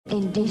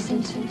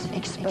Indecent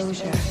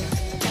exposure.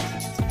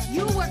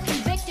 You were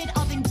convicted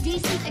of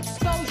indecent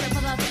exposure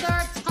for the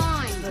third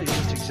time.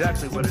 That's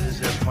exactly what it is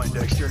there,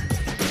 Poindexter.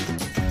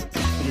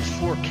 It is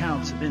 4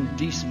 counts of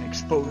indecent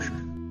exposure.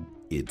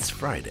 It's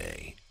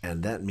Friday,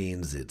 and that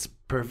means it's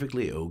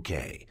perfectly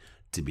okay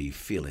to be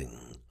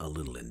feeling a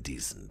little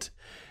indecent.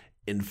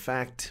 In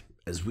fact,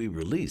 as we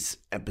release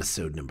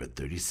episode number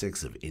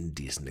 36 of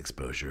Indecent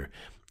Exposure,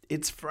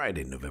 it's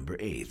Friday, November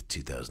 8th,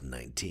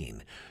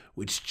 2019,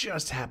 which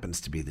just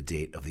happens to be the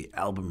date of the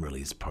album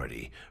release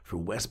party for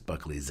Wes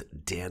Buckley's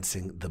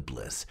Dancing the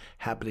Bliss,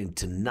 happening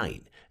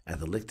tonight at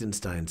the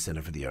Liechtenstein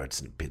Center for the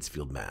Arts in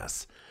Pittsfield,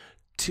 Mass.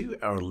 To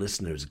our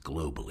listeners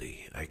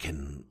globally, I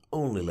can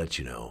only let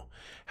you know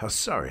how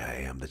sorry I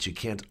am that you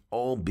can't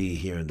all be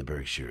here in the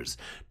Berkshires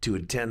to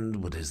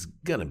attend what is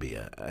gonna be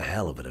a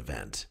hell of an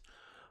event.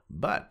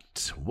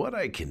 But what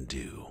I can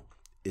do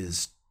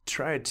is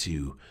try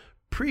to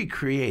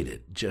pre-create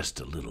it just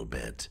a little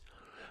bit,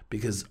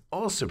 because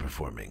also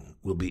performing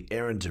will be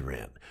Erin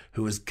Durant,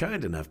 who was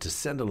kind enough to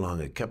send along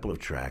a couple of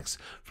tracks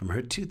from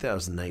her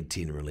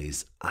 2019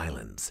 release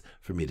Islands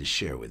for me to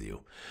share with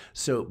you.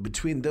 So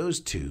between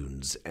those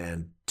tunes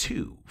and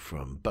 2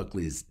 from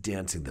Buckley's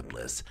Dancing the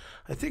Bliss,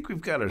 I think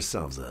we've got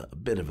ourselves a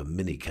bit of a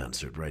mini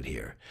concert right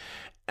here.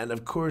 And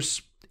of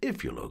course,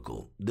 if you're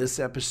local, this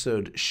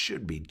episode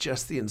should be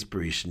just the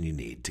inspiration you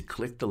need to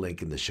click the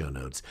link in the show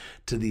notes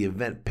to the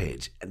event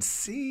page and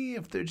see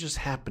if there just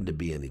happen to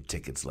be any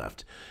tickets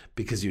left,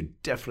 because you're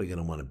definitely going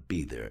to want to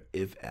be there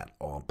if at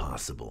all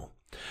possible.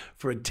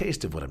 For a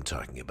taste of what I'm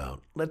talking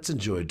about, let's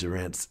enjoy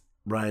Durant's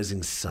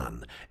Rising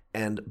Sun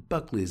and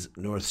Buckley's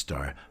North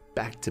Star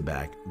back to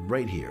back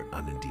right here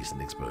on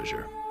Indecent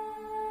Exposure.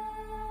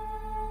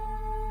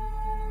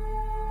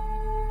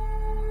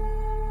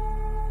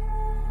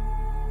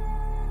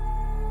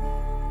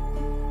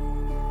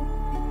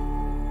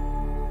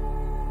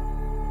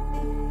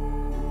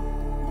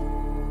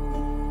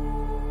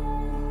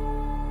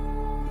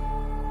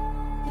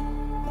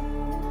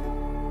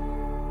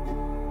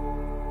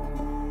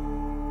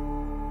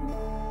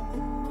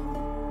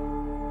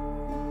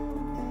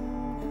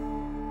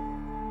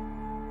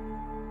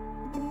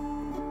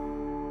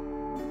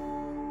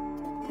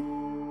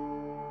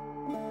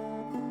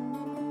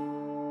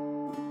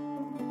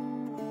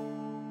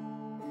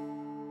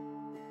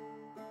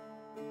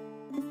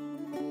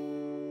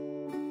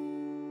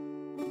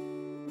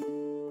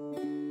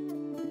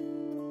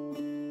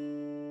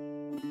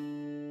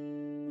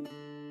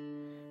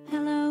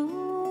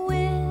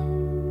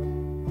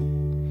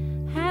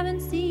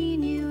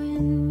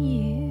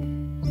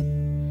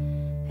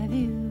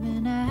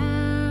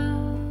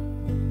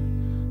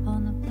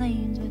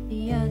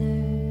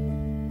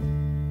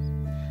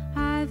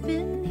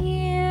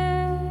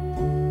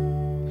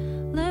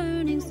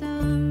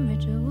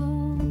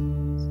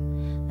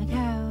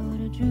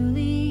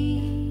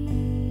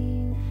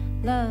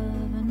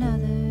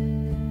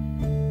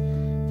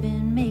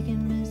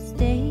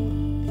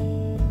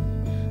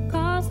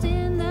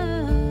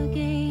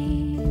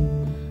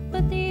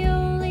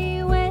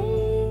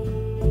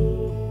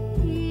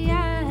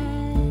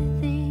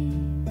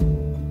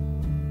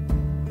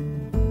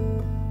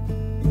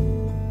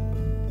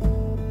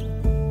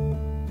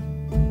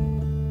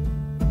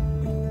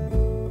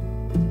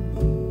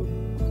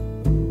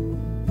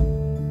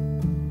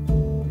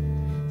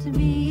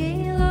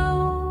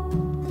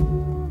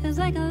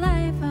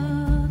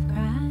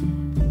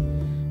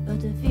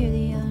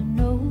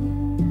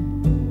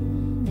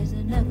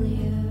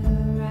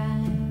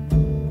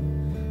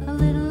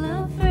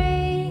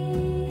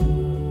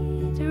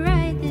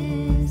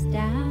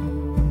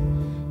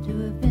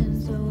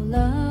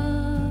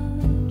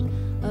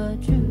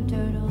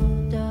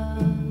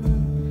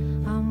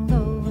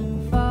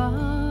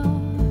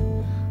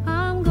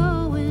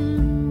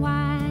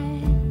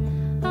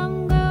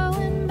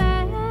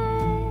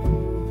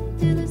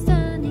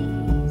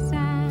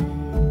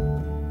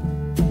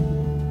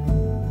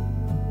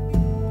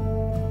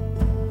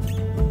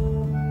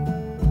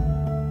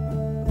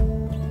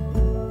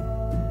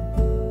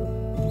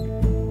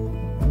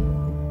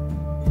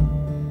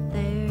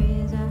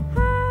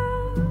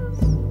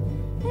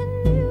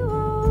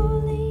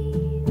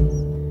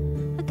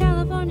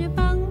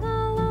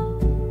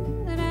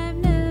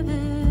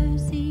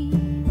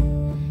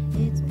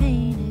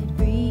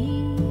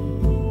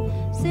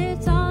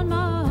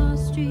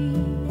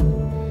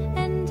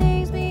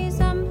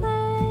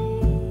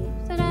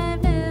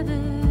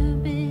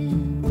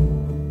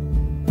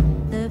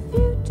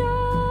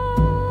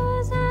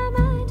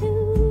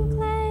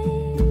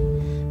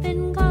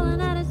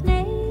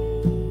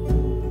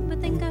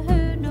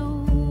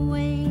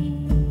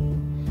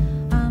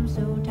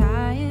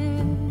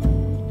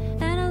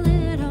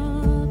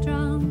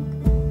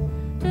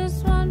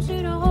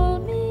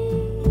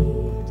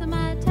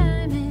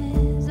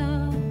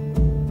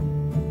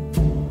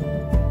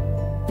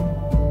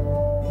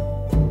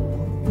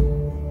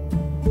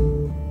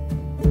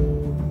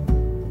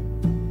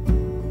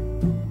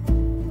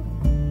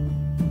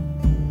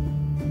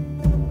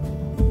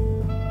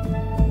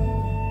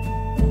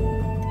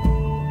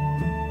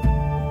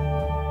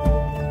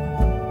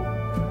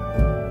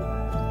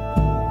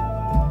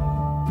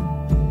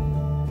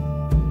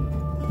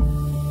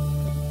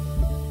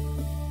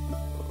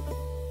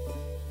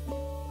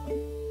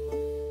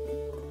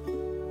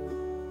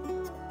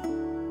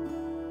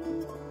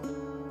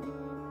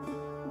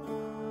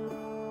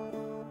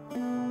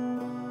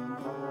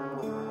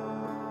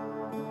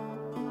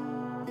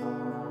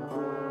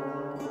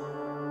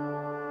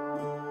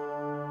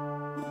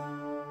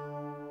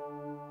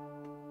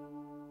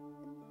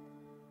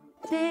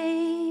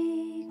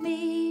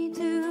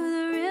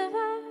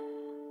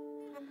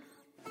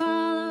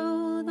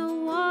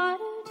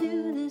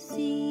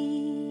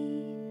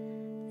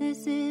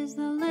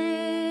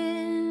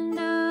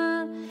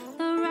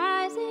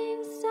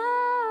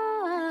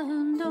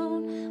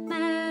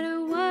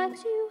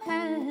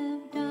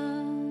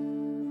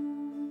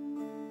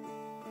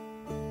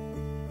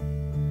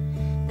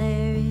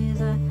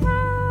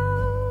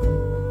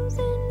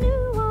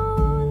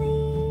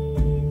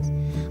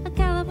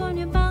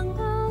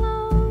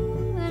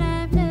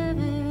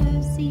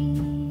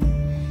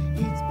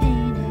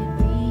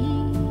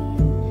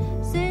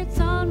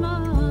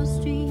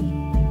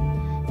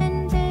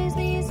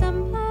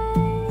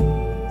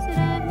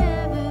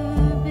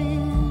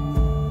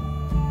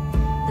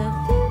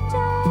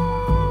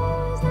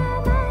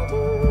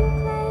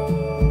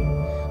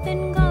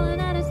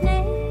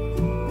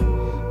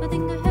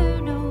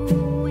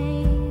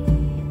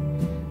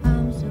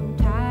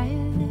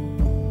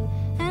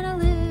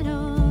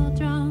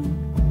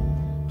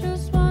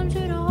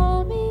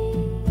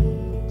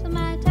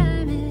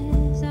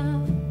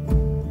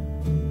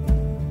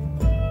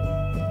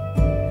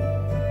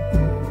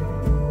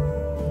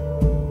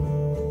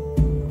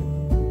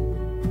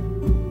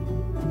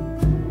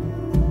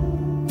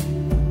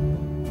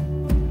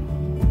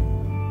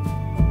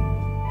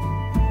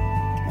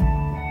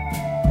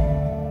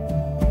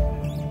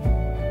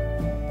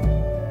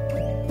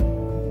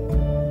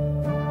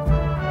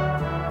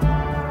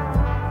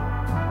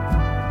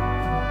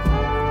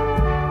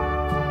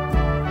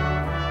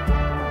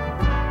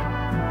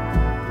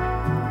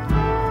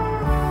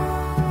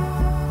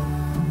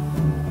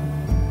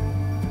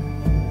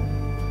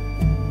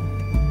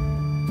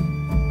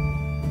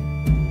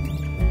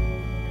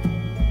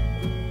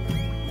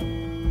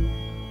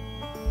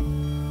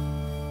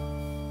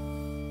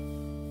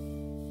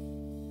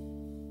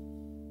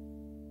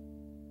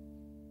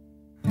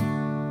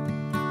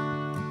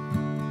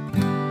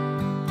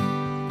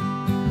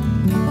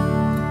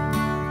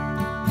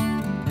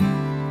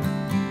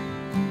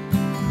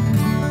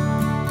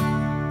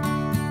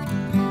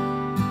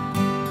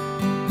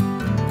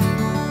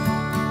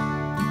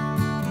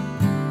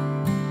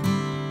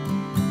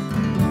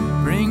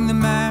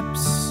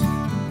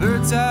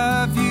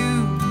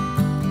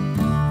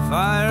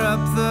 Fire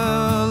up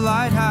the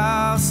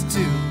lighthouse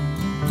too.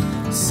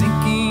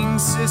 Sinking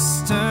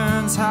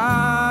cisterns,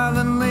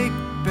 Highland lake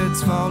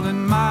beds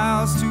falling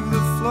miles to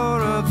the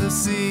floor of the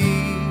sea.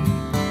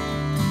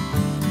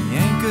 The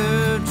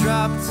anchor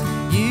dropped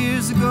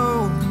years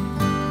ago,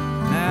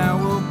 now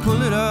we'll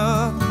pull it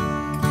up.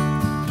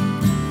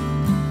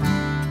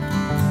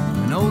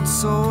 An old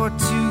sore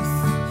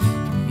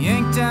tooth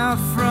yanked out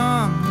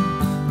from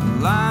the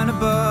line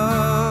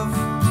above.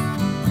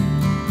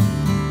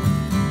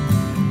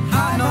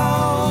 I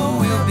know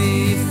we'll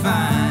be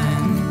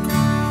fine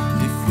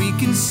if we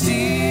can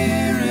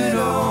steer it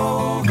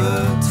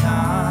over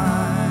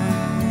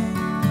time.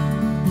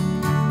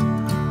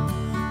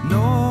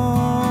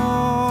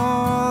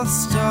 North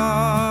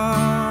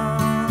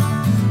Star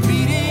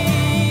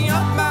beating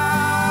up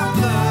my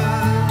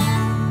blood,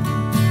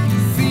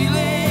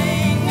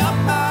 feeling up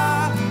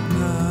my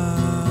love.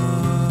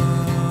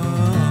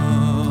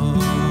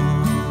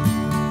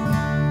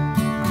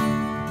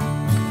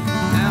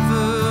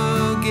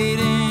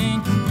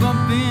 Navigating,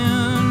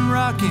 bumping,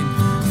 rocking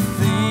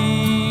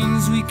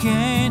things we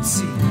can't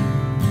see.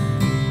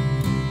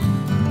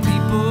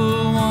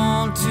 People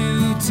want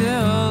to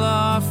tell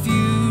our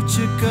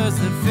future 'cause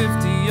they're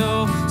 50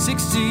 or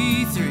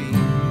 63.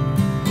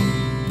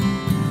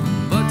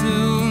 But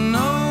who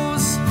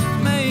knows,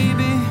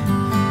 maybe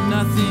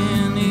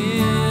nothing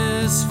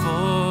is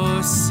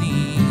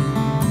foreseen.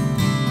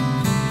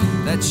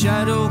 That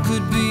shadow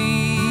could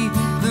be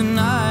the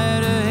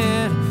night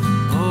ahead,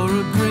 or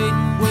a great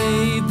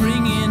wave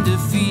bringing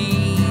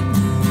defeat.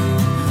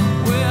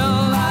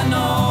 Well, I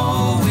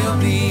know we'll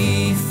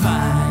be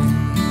fine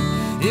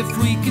if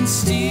we can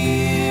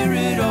steer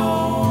it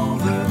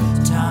over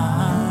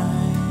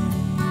time.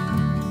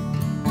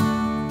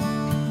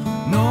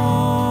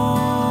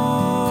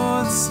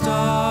 North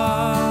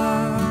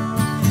Star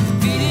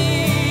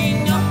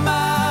beating up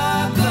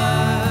my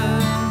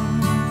blood,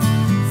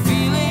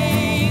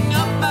 feeling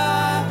up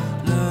my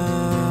love.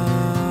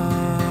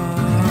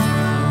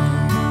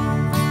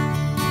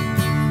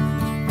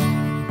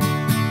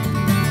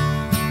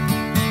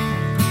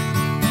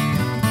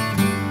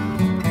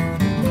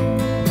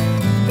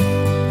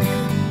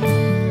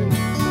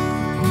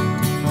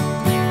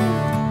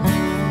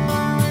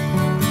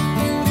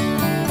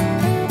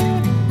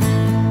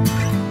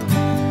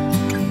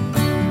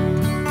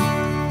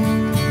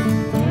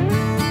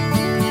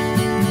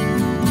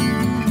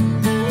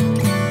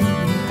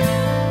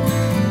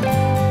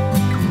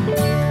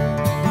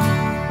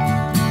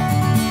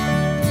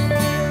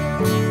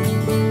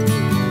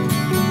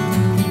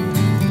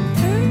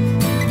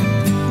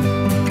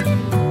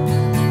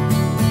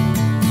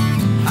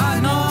 I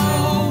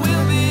know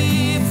we'll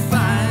be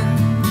fine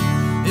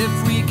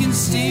if we can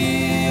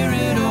steer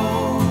it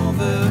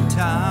over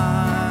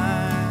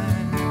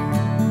time.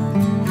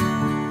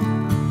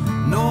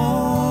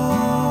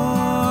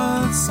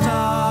 North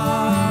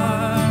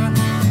Star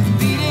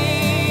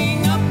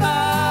beating up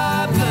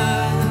my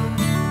blood,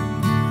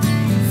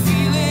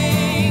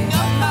 feeling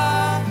up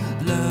my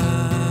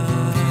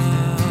love,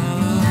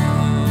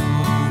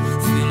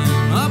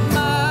 feeling up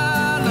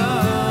my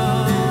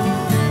love,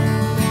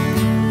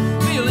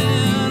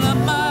 feeling up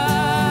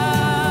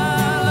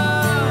my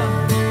love,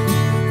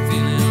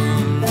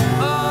 feeling up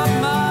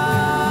my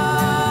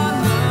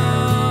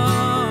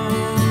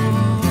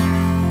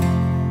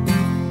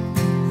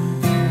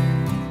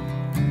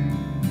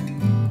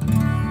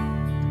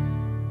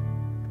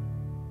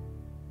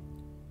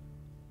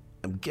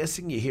I'm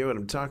guessing you hear what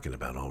I'm talking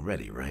about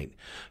already, right?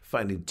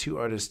 Finding two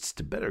artists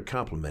to better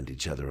complement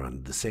each other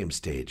on the same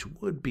stage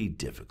would be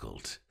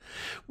difficult.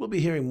 We'll be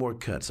hearing more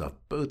cuts off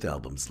both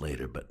albums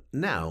later, but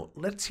now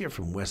let's hear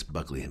from Wes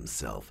Buckley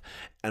himself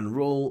and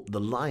roll the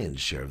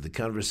lion's share of the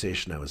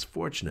conversation I was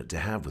fortunate to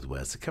have with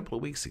Wes a couple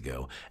of weeks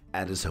ago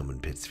at his home in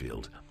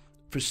Pittsfield.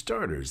 For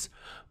starters,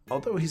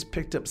 although he's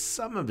picked up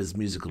some of his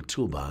musical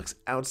toolbox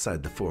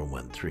outside the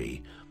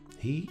 413,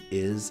 he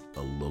is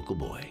a local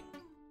boy.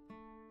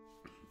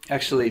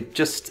 Actually,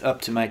 just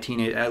up to my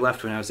teenage, I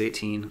left when I was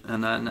 18,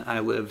 and then I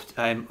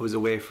was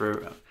away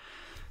for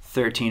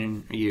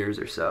 13 years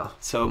or so.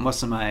 So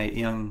most of my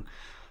young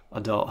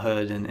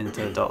adulthood and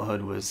into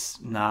adulthood was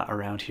not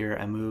around here.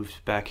 I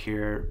moved back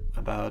here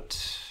about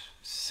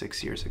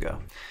 6 years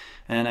ago.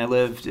 And I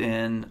lived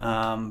in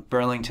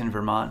Burlington,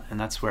 Vermont, and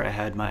that's where I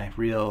had I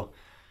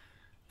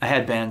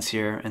had bands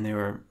here, and they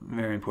were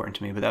very important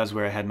to me, but that was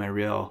where I had my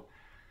real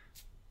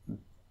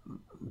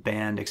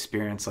band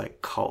experience,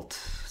 like cult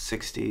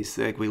 60s.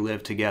 Like we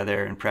lived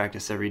together and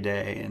practiced every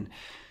day and,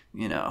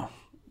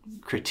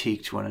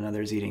 critiqued one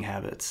another's eating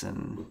habits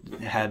and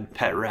had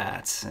pet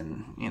rats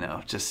and,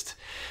 just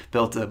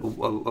built a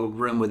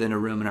room within a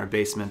room in our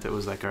basement that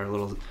was like our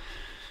little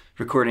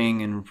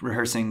recording and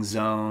rehearsing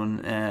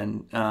zone,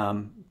 and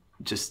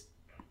just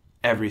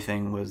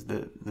everything was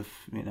the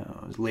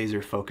was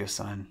laser focus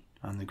on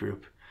the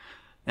group,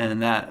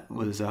 and that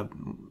was a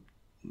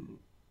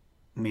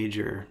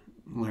major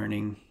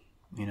learning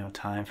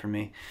time for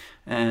me,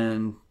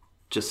 and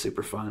just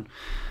super fun.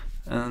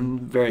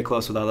 And very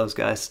close with all those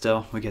guys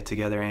still. We get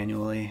together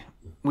annually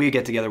we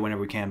get together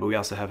whenever we can, but we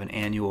also have an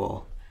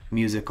annual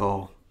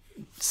musical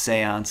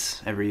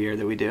seance every year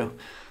that we do.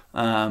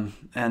 And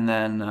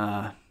then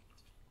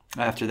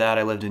after that,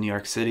 I lived in New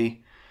York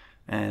City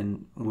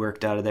and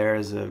worked out of there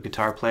as a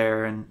guitar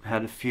player and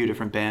had a few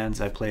different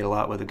bands. I played a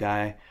lot with a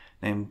guy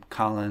named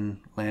Colin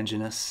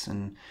Langinus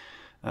and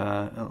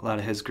a lot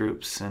of his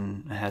groups,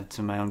 and I had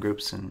some of my own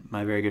groups. And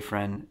my very good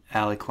friend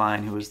Allie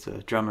Klein, who was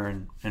the drummer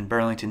in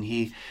Burlington,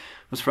 he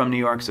was from New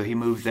York, so he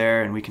moved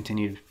there, and we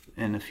continued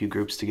in a few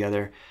groups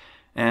together.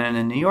 And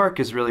in New York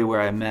is really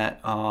where I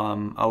met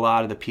a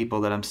lot of the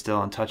people that I'm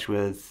still in touch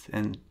with,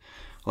 and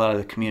a lot of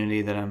the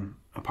community that I'm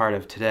a part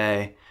of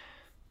today.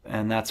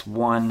 And that's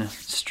one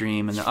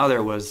stream. And the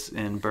other was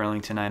in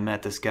Burlington. I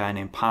met this guy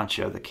named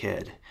Pancho the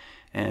Kid,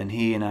 and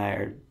he and I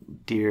are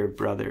dear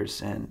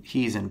brothers, and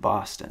he's in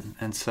Boston.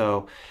 And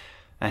so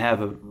I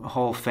have a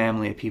whole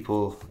family of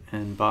people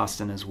in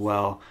Boston as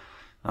well.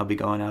 I'll be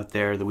going out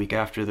there the week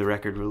after the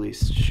record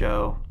release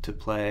show to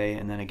play,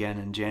 and then again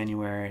in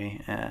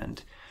January.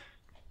 And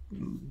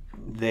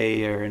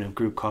they are in a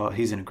group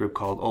he's in a group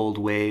called Old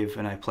Wave,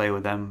 and I play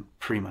with them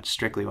pretty much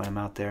strictly when I'm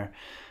out there.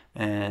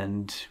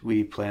 And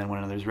we play on one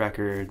another's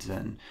records,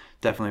 and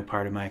definitely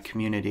part of my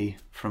community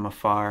from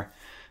afar.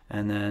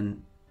 And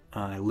then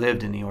I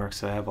lived in New York,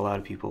 so I have a lot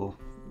of people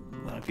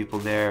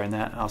there. And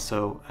that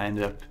also, I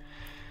ended up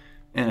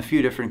in a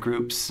few different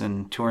groups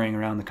and touring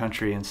around the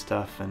country and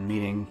stuff, and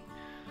meeting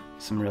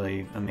some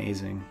really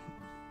amazing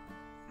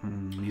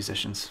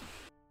musicians.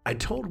 I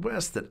told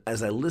Wes that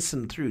as I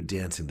listened through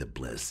Dancing the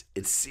Bliss,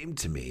 it seemed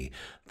to me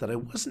that I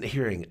wasn't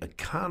hearing a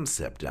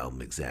concept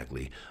album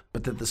exactly,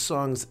 but that the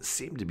songs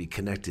seemed to be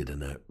connected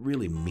in a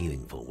really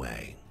meaningful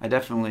way. I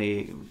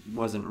definitely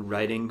wasn't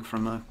writing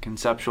from a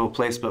conceptual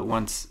place,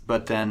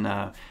 but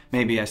then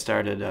maybe I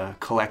started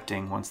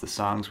collecting once the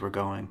songs were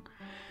going,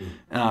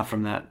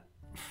 from an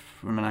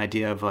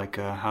idea of like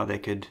how they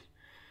could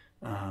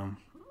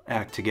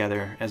act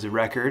together as a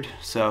record.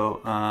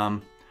 So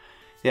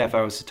yeah, if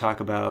I was to talk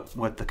about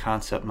what the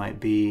concept might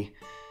be,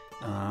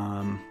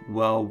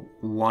 well,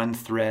 one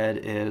thread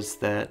is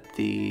that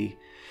the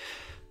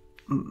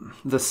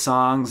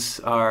songs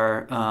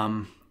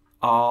are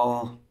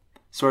all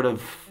sort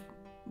of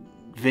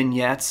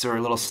vignettes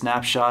or little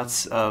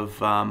snapshots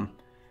of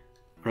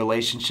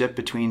relationship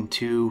between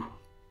two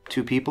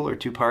people or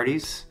two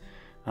parties,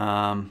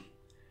 and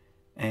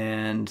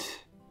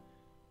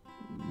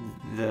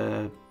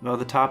the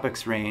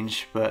topics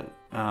range, but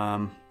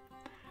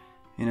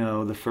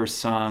the first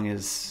song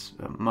is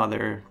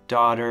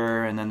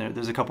mother-daughter, and then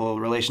there's a couple of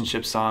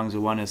relationship songs.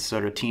 One is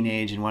sort of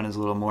teenage, and one is a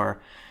little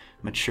more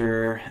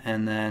mature.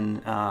 And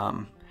then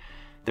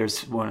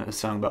there's a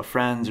song about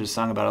friends. There's a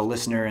song about a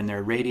listener and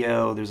their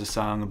radio. There's a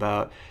song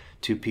about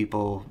two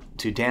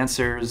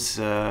dancers.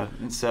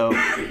 And so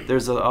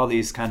there's all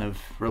these kind of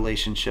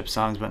relationship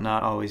songs, but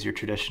not always your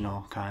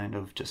traditional kind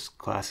of just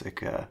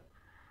classic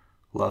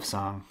love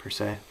song per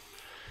se.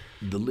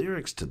 The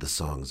lyrics to the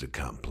songs are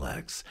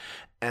complex,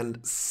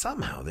 and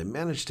somehow they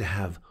manage to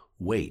have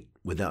weight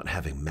without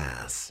having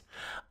mass.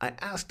 I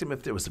asked him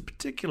if there was a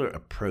particular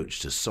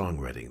approach to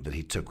songwriting that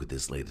he took with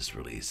his latest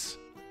release.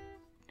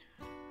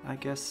 I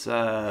guess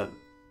I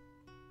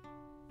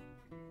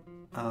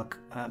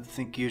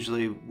think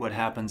usually what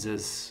happens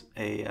is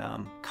a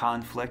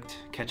conflict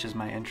catches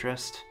my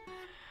interest,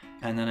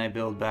 and then I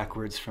build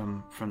backwards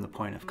from the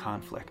point of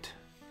conflict.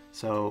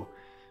 So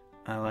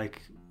I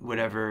like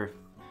whatever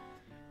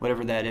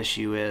that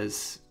issue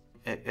is,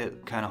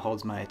 it kind of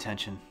holds my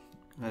attention,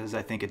 as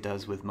I think it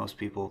does with most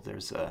people.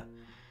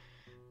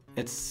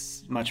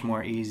 It's much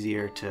more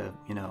easier to,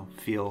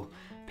 feel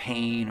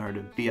pain or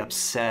to be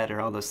upset or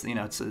all this,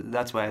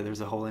 that's why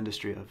there's a whole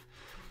industry of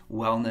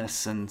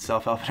wellness and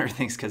self-help and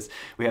everything, because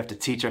we have to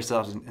teach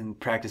ourselves and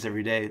practice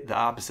every day the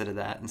opposite of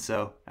that. And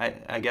so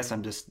I guess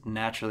I'm just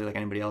naturally, like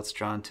anybody else,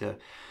 drawn to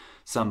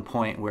some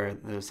point where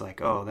there's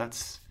like, oh,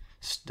 that's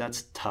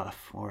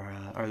tough, or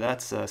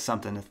that's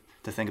something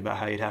to think about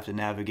how you'd have to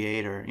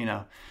navigate, or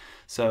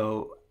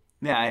so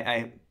yeah,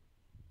 I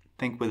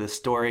think with a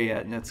story,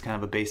 that's kind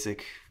of a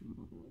basic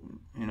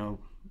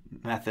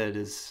method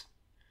is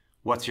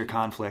what's your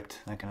conflict,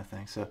 that kind of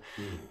thing. So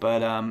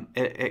but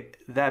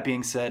that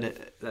being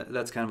said,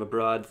 that's kind of a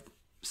broad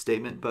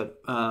statement,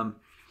 but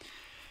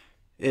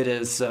it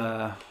is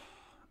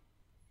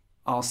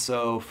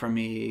also for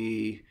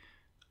me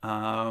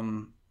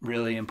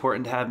really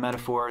important to have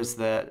metaphors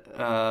that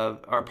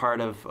are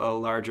part of a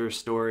larger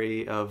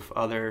story of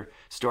other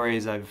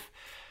stories I've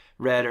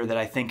read or that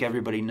I think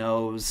everybody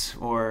knows,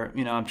 or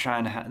I'm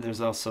trying to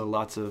there's also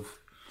lots of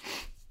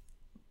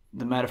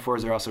the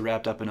metaphors are also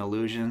wrapped up in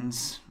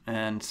illusions,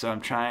 and so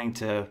I'm trying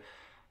to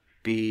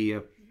be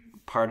a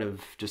part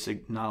of just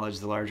acknowledge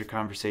the larger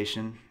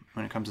conversation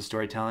when it comes to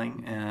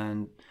storytelling.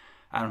 And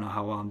I don't know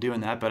how well I'm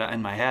doing that, but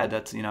in my head,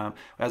 that's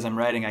as I'm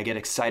writing, I get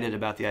excited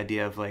about the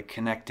idea of like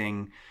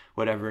connecting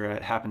whatever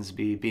happens to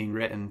be being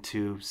written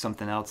to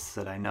something else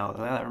that I know.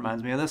 That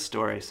reminds me of this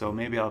story, so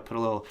maybe I'll put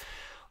a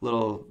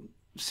little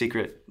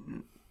secret,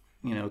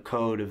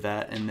 code of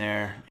that in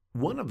there.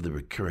 One of the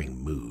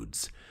recurring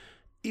moods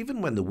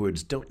even when the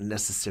words don't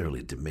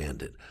necessarily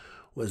demand it,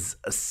 was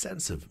a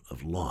sense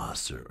of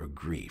loss or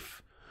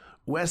grief.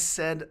 Wes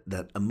said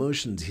that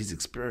emotions he's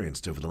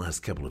experienced over the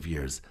last couple of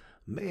years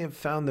may have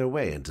found their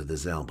way into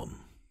this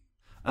album.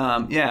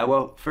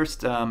 Well,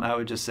 first, I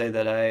would just say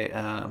that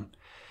I'm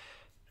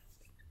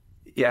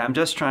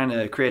just trying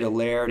to create a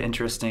layered,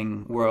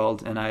 interesting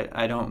world, and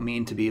I don't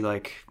mean to be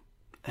like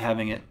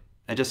having it.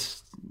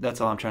 That's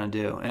all I'm trying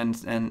to do.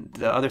 And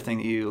the other thing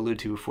that you alluded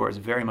to before is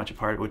very much a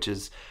part, which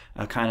is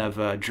a kind of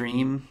a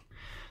dream,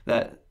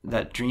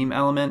 that dream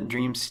element,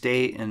 dream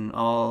state, and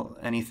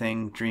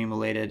anything dream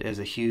related is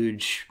a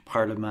huge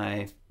part of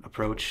my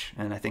approach,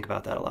 and I think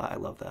about that a lot. I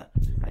love that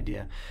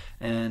idea.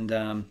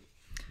 And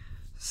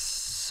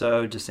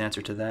so just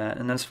answer to that.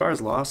 And then as far as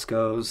loss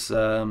goes,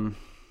 I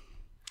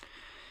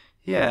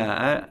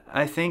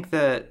think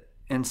that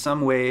in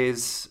some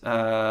ways,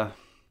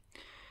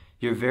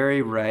 you're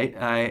very right.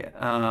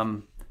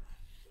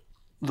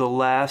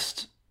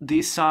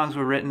 These songs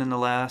were written in the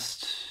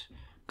last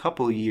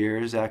couple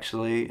years,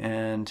 actually,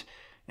 and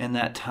in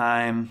that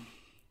time,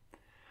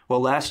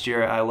 last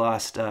year I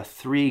lost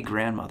 3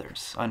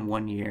 grandmothers on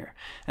 1 year,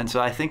 and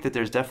so I think that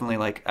there's definitely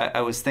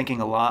I was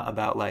thinking a lot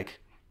about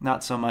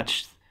not so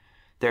much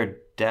their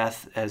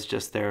death as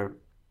just their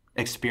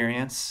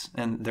experience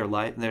and their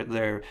life,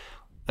 their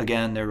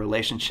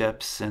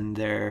relationships, and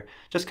their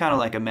just kind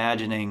of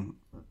imagining.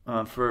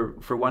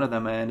 For one of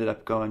them, I ended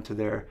up going to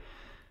their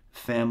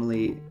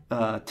family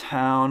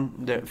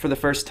town for the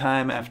first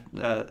time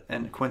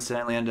and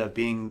coincidentally ended up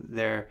being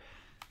there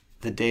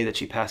the day that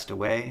she passed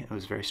away. It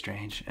was very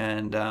strange.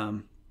 And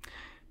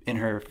in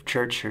her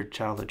church, her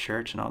childhood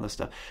church, and all this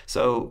stuff.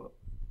 So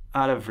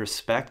out of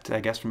respect,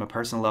 I guess from a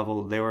personal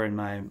level, they were in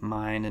my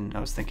mind, and I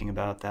was thinking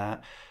about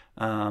that.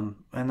 And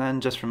then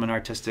just from an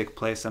artistic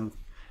place,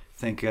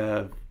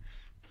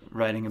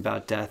 writing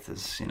about death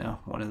is,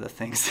 one of the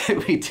things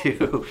that we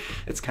do.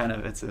 It's kind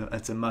of it's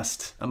a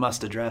must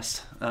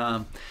address.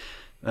 But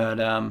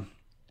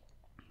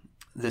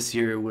this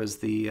year was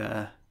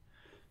the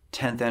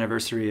 10th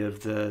anniversary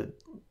of the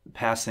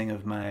passing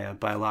of my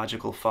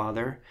biological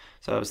father,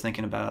 so I was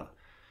thinking about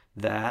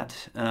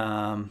that.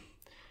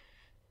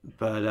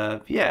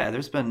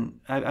 There's been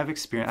I've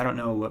experienced. I don't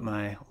know what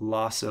my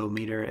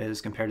loss-o-meter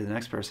is compared to the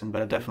next person,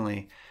 but I've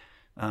definitely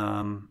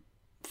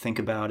think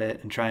about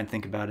it and try and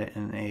think about it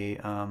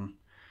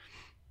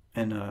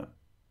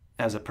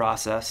as a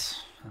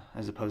process,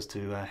 as opposed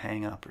to a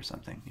hang up or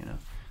something,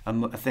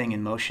 a thing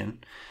in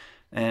motion.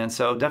 And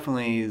so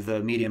definitely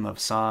the medium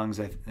of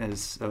songs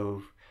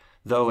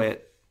though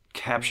it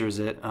captures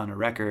it on a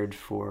record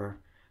for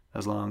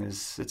as long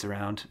as it's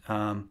around,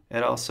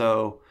 it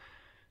also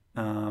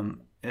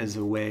is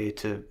a way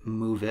to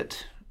move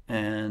it,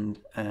 and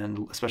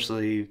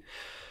especially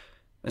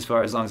as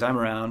long as I'm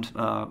around,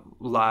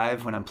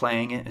 live, when I'm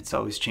playing it, it's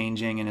always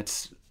changing, and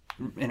it's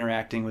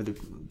interacting with the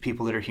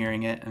people that are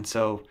hearing it. And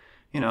so,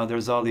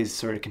 there's all these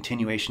sort of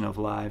continuation of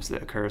lives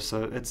that occur.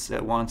 So it's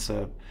at once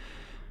a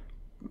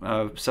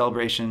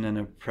celebration and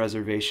a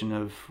preservation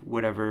of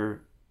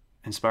whatever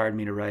inspired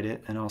me to write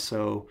it, and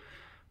also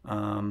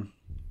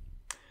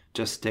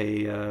just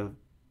a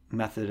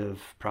method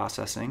of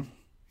processing.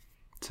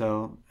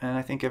 So, and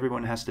I think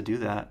everyone has to do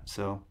that.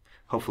 So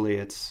hopefully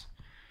it's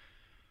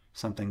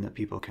something that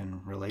people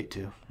can relate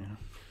to.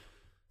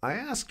 I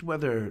asked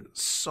whether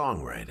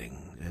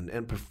songwriting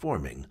and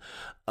performing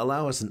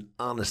allow us an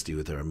honesty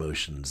with our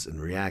emotions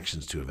and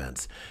reactions to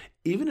events,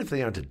 even if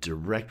they aren't a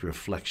direct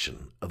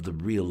reflection of the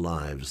real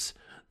lives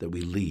that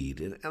we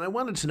lead. And I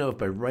wanted to know if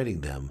by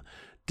writing them,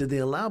 did they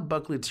allow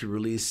Buckley to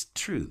release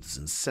truths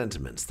and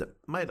sentiments that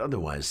might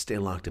otherwise stay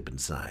locked up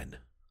inside?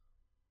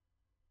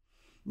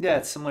 Yeah,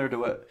 it's similar to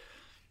what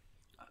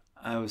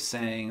I was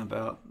saying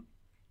about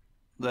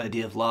the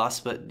idea of loss,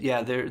 but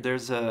yeah,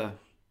 there's the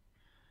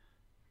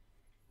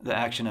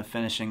action of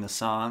finishing the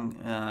song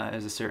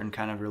is a certain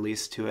kind of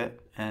release to it,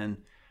 and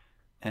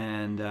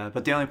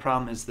but the only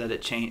problem is that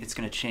it's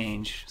going to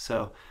change.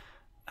 So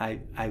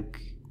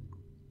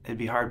it'd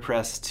be hard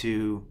pressed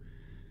to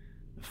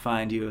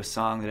find you a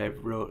song that I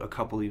wrote a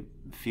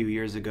few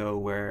years ago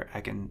where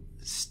I can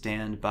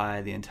stand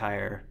by the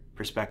entire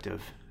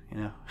perspective,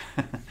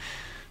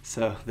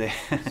 So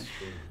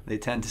they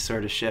tend to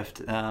sort of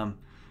shift.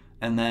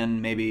 And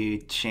then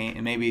maybe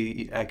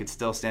I could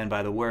still stand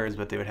by the words,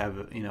 but they would have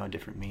a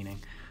different meaning.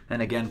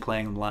 And again,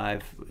 playing them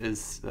live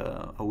is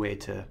a way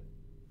to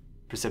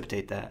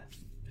precipitate that,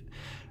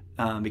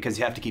 because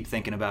you have to keep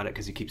thinking about it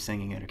because you keep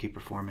singing it or keep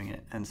performing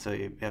it, and so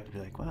you have to be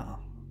like, wow,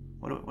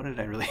 what did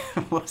I really?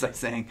 What was I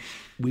saying?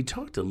 We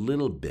talked a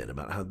little bit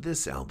about how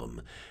this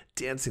album,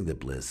 Dancing the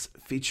Bliss,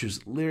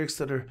 features lyrics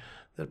that are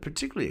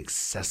particularly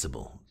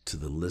accessible to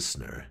the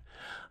listener.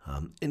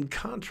 In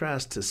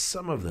contrast to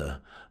some of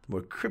the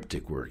more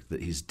cryptic work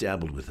that he's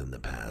dabbled with in the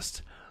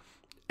past.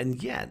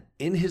 And yet,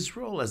 in his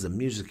role as a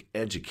music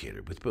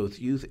educator with both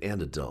youth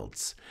and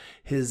adults,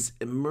 his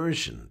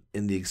immersion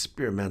in the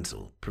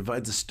experimental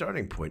provides a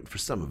starting point for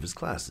some of his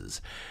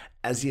classes,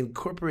 as he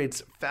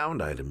incorporates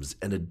found items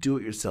and a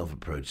do-it-yourself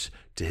approach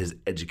to his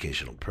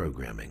educational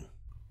programming.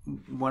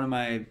 one of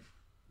my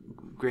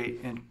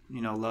great,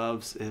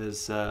 loves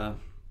is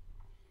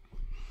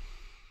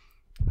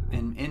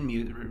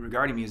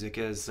regarding music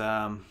is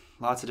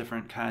lots of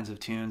different kinds of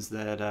tunes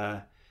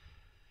that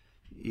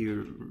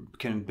you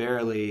can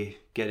barely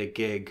get a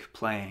gig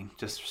playing.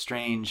 Just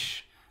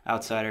strange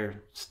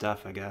outsider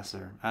stuff, I guess,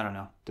 or I don't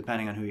know,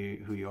 depending on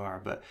who you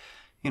are. But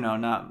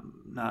not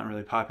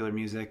really popular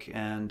music.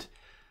 And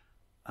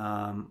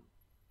a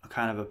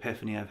kind of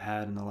epiphany I've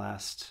had in the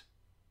last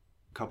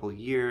couple of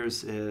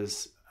years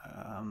is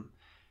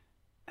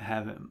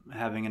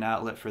having an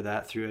outlet for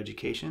that through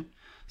education.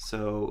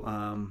 So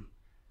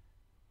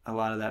a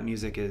lot of that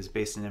music is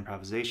based in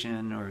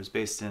improvisation, or is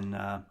based in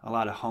a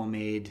lot of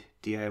homemade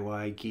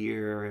DIY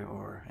gear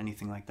or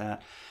anything like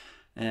that.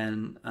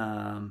 And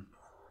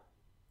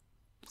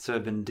so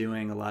I've been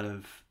doing a lot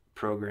of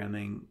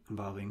programming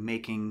involving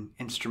making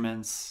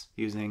instruments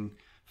using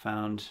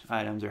found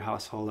items or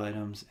household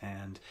items,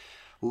 and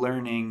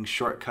learning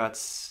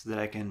shortcuts that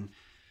I can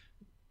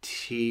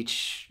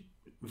teach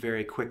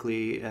very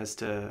quickly as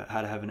to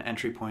how to have an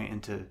entry point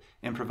into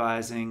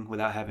improvising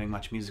without having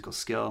much musical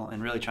skill,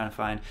 and really trying to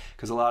find,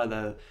 because a lot of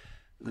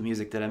the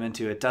music that I'm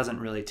into, it doesn't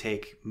really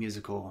take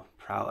musical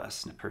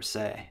prowess per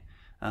se.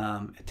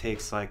 It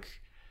takes like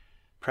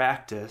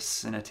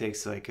practice, and it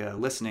takes like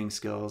listening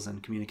skills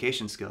and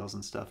communication skills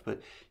and stuff,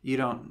 but you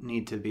don't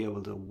need to be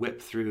able to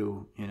whip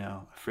through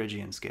a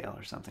Phrygian scale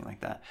or something like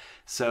that.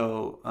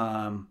 So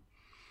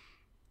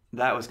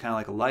that was kind of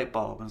like a light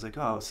bulb. I was like,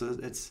 oh, so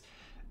it's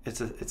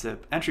a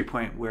entry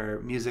point where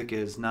music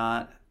is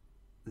not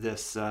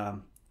this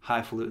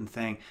highfalutin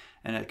thing,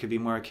 and it could be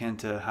more akin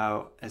to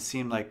how it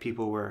seemed like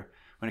people were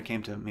when it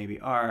came to maybe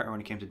art, or when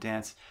it came to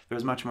dance. There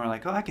was much more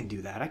like, oh, I can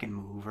do that, I can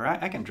move, or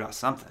I can draw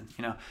something,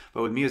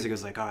 But with music, it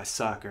was like, oh, I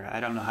suck, or I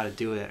don't know how to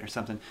do it, or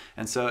something.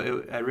 And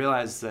so I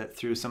realized that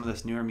through some of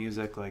this newer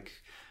music, like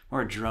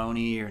more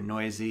droney or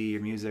noisy or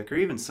music, or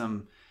even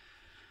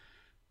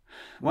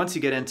once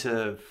you get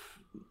into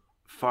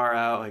far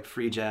out like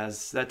free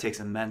jazz, that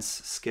takes immense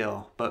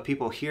skill, but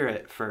people hear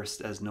it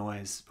first as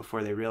noise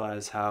before they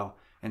realize how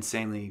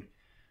insanely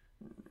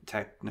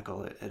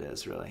technical it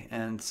is, really.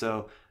 And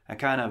so I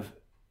kind of,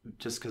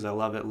 just because I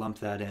love it, lump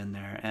that in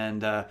there,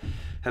 and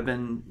have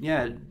been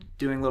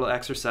doing little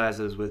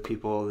exercises with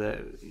people that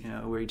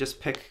where you just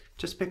pick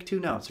 2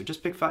 notes, or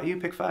just pick 5. You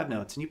pick 5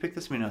 notes, and you pick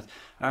this many notes.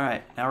 All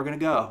right, now we're gonna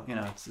go.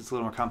 It's a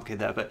little more complicated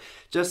than that, but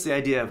just the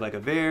idea of like a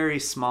very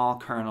small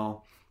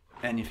kernel,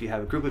 and if you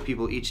have a group of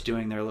people each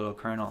doing their little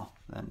kernel,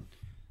 then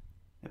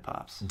it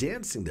pops.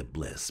 Dancing to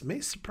Bliss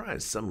may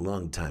surprise some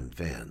longtime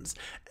fans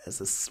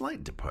as a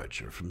slight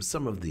departure from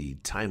some of the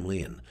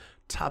timely and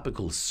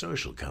topical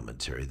social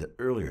commentary that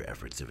earlier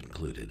efforts have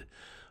included.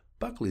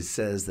 Buckley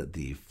says that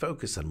the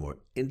focus on more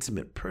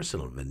intimate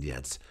personal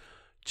vignettes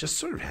just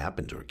sort of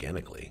happened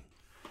organically.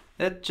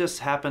 It just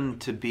happened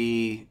to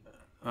be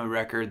a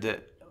record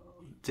that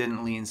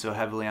didn't lean so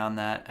heavily on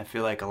that. I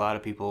feel like a lot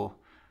of people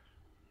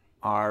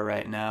are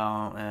right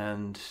now,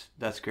 and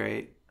that's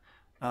great.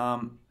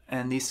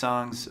 And these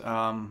songs,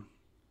 a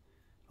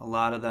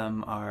lot of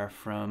them are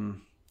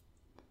from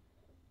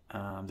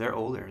they're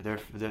older.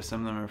 They're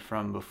some of them are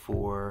from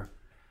before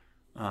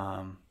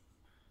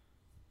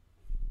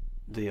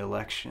the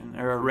election,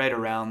 or right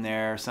around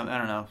there, or something. I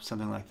don't know,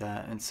 something like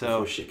that. And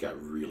so before shit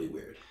got really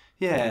weird.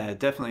 Yeah,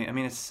 definitely. I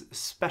mean, it's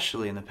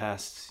especially in the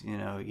past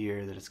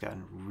year that it's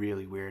gotten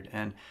really weird.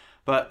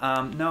 But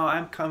no,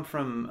 I'm come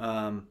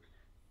from.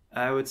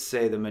 I would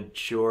say the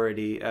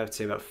majority, I would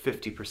say about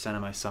 50%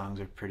 of my songs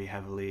are pretty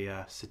heavily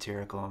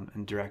satirical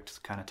and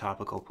direct, kind of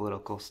topical,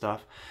 political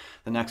stuff.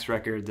 The next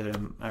record that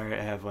I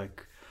have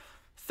like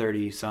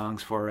 30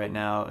 songs for right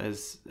now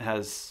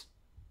has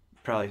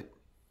probably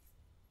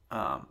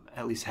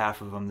at least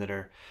half of them that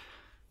are.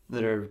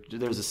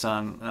 There's a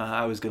song,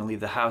 I Was Gonna Leave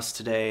the House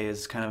Today,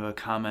 is kind of a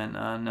comment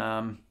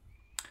on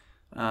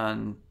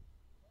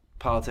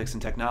politics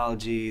and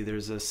technology.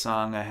 There's a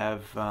song I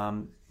have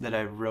that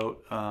I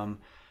wrote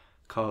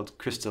called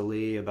Krista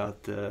Lee,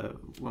 about the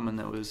woman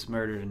that was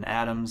murdered in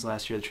Adams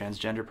last year, the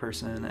transgender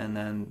person. And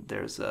then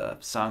there's a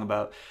song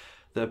about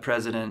the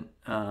president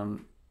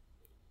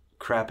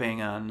crapping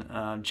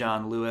on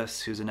John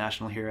Lewis, who's a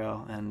national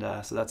hero. And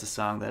so that's a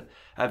song that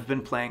I've been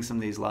playing some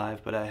of these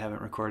live, but I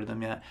haven't recorded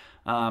them yet.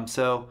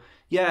 So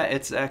yeah,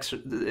 it's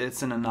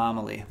an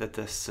anomaly that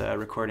this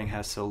recording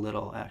has so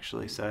little,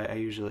 actually. So I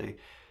usually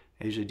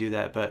do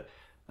that, but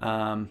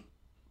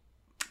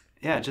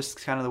yeah,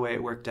 just kind of the way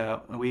it worked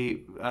out.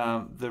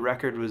 The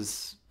record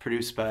was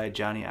produced by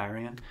Johnny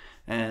Irian,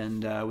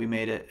 and we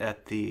made it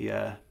at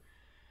the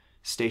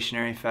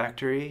Stationery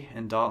Factory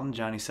in Dalton.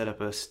 Johnny set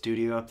up a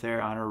studio up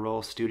there, Honor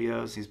Roll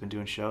Studios. He's been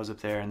doing shows up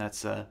there, and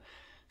that's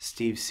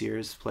Steve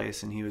Sears'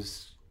 place, and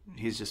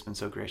he's just been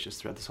so gracious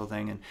throughout this whole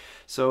thing. And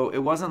so it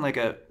wasn't like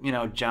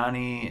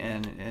Johnny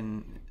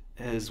and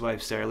his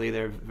wife Sarah Lee,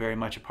 they're very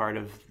much a part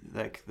of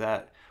like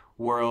that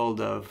world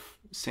of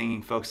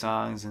singing folk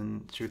songs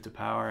and truth to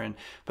power,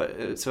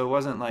 so it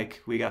wasn't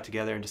like we got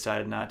together and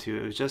decided not to.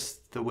 It was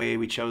just the way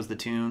we chose the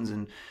tunes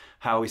and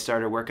how we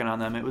started working on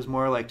them. It was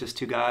more like just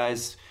 2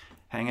 guys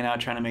hanging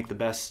out, trying to make the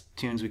best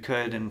tunes we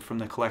could, and from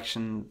the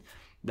collection,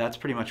 that's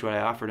pretty much what I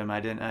offered him. I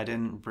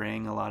didn't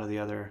bring a lot of the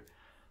other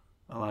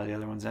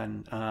ones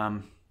in.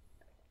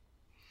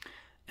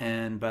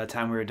 And by the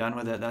time we were done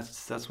with it,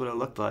 that's what it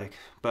looked like.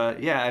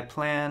 But yeah, I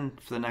plan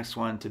for the next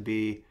one to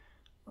be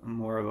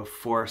more of a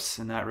force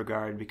in that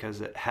regard, because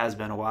it has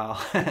been a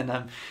while and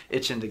I'm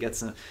itching to get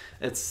some.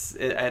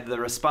 The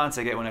response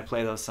I get when I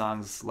play those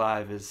songs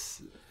live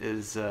is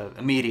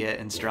immediate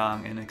and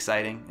strong and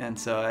exciting, and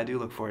so I do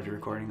look forward to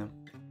recording them.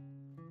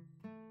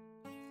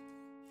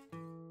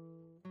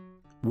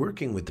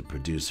 Working with the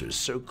producers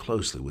so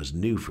closely was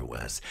new for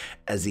Wes,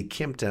 as he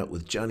camped out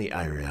with Johnny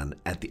Iran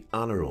at the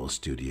Honor Roll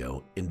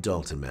studio in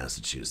Dalton,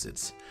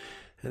 Massachusetts.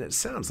 And it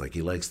sounds like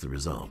he likes the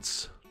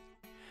results.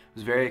 I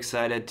was very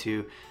excited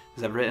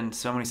because I've written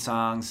so many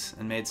songs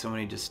and made so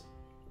many just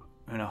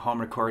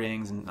home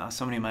recordings and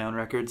so many of my own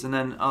records. And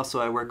then also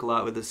I work a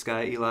lot with this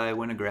guy, Eli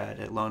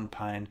Winograd at Lone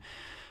Pine.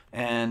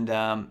 And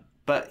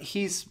but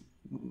he's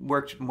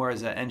worked more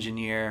as an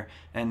engineer,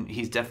 and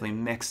he's definitely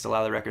mixed a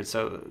lot of the records,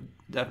 so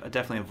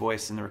definitely a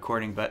voice in the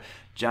recording. But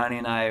Johnny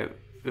and I,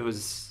 it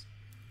was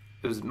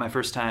my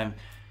first time.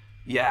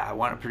 Yeah, I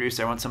want a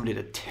producer. I want somebody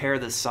to tear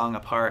this song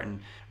apart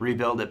and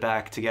rebuild it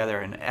back together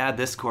and add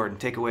this chord and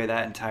take away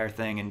that entire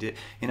thing, and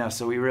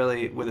so we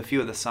really, with a few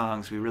of the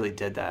songs, we really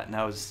did that, and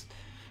that was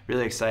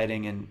really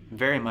exciting and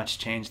very much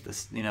changed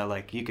this.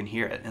 Like you can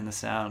hear it in the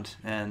sound,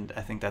 and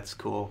I think that's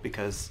cool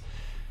because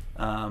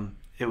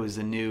it was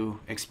a new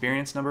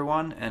experience, number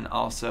one, and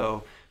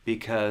also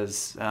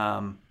because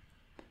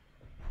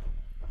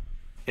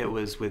it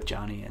was with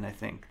Johnny, and I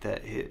think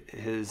that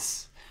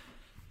his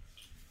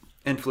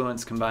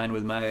influence combined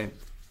with my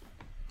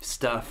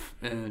stuff,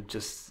 it's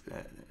just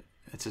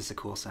a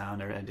cool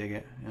sound. I dig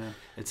it. Yeah.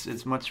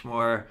 It's much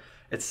more.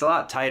 It's a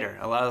lot tighter.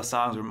 A lot of the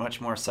songs were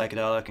much more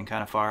psychedelic and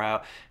kind of far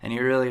out, and he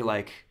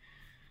really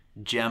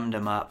gemmed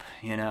them up,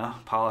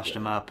 polished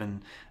them up,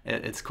 and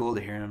it's cool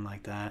to hear him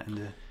like that and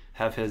to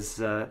have his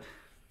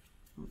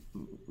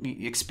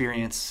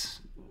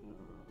experience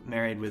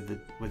married with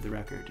the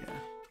record. Yeah.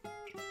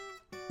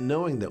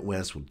 Knowing that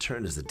Wes will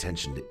turn his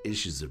attention to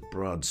issues of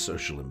broad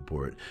social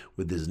import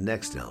with his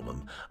next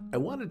album, I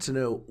wanted to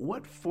know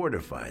what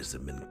fortifies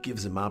him and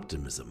gives him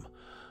optimism,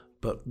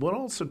 but what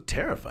also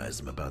terrifies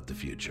him about the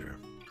future.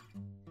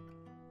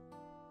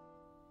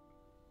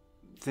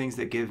 Things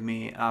that give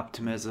me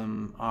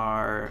optimism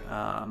are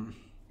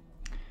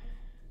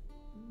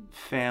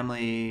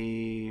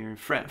family or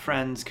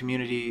friends,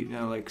 community,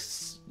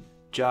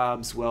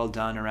 jobs well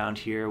done around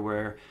here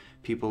where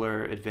people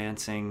are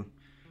advancing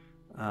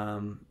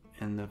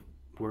in the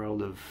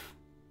world of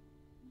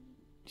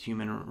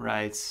human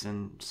rights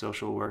and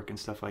social work and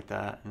stuff like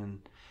that, and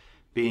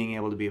being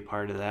able to be a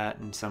part of that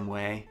in some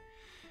way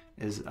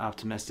is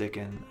optimistic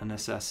and a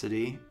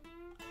necessity,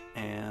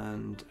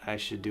 and I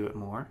should do it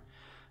more.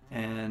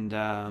 And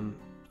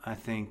I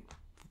think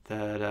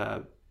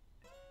that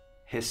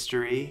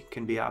history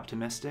can be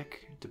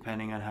optimistic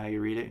depending on how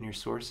you read it in your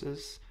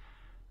sources,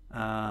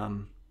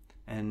 and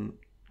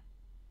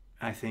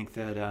I think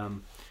that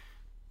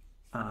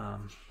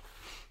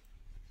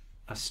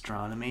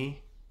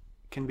astronomy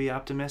can be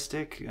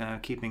optimistic.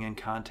 Keeping in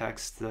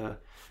context, the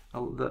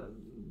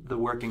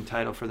working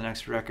title for the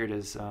next record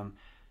is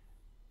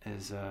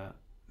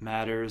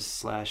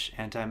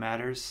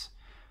Matters/Antimatters,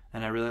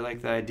 and I really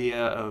like the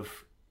idea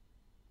of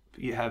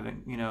you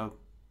having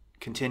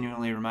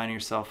continually reminding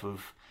yourself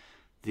of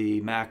the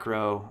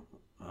macro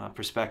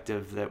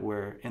perspective that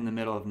we're in the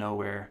middle of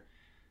nowhere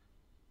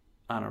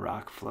on a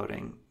rock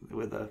floating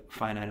with a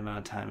finite amount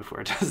of time before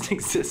it doesn't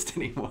exist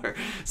anymore.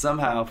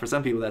 Somehow, for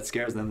some people that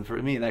scares them.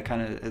 For me, that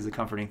kind of is a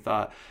comforting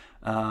thought.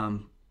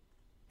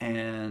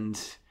 And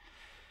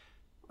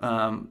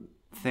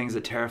things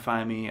that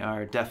terrify me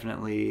are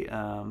definitely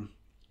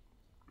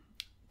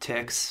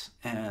ticks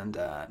and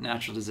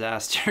natural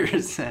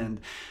disasters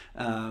and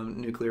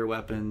nuclear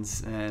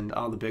weapons and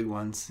all the big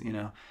ones,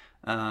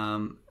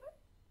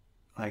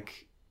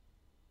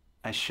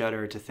 I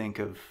shudder to think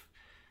of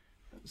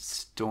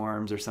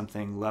storms or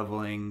something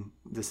leveling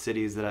the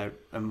cities that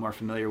I'm more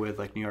familiar with,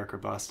 like New York or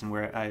Boston,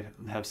 where I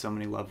have so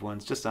many loved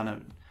ones, just on a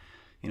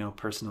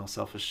personal,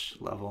 selfish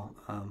level.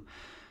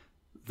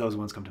 Those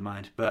ones come to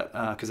mind, but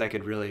because I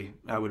would really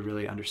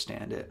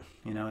understand it.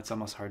 It's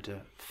almost hard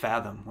to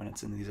fathom when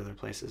it's in these other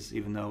places,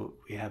 even though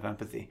we have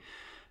empathy.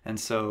 And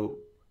so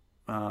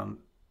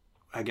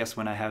I guess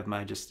when I have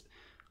my just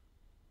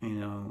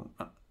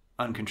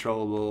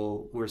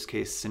uncontrollable worst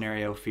case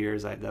scenario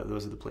fears,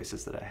 those are the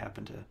places that I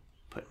happen to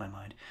put in my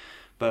mind.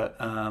 But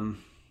and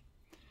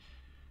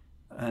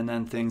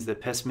then things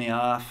that piss me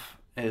off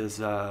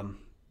is a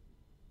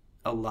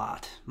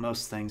lot.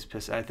 Most things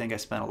I think I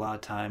spent a lot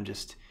of time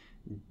just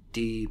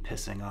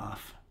pissing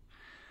off,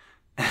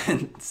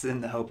 and it's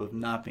in the hope of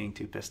not being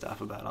too pissed off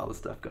about all the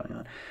stuff going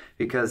on,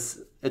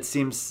 because it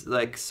seems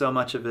like so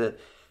much of it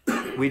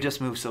we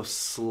just move so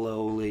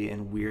slowly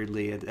and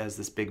weirdly as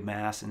this big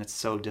mass, and it's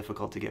so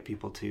difficult to get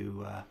people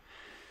to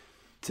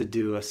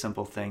do a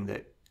simple thing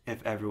that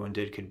if everyone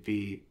did could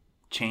be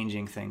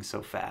changing things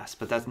so fast,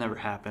 but that's never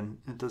happened.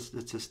 It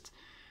just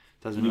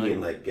doesn't You really.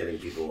 mean like getting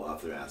people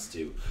off their ass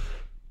to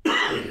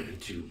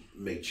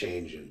make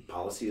change in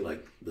policy,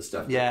 like the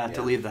stuff?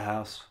 To leave the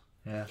house.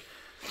 Yeah.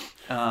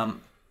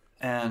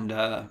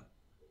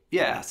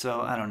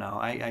 So I don't know.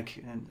 I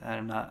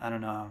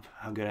don't know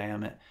how good I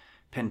am at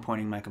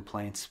pinpointing my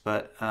complaints,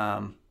 but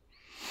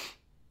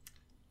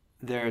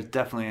there's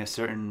definitely a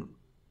certain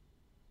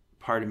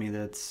part of me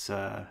that's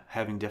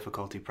having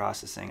difficulty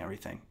processing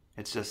everything.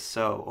 It's just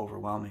so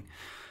overwhelming,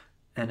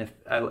 and if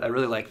I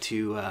really like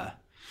to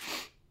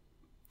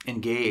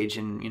engage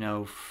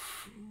and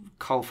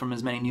call from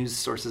as many news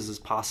sources as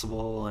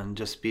possible and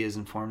just be as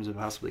informed as I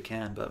possibly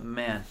can. But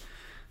man,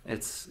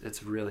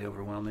 it's really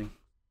overwhelming.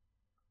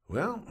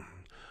 Well,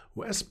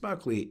 Wes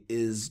Buckley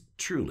is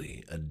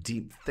truly a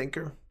deep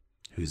thinker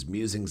whose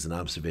musings and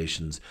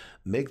observations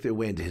make their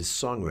way into his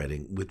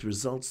songwriting with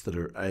results that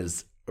are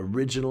as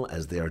original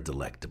as they are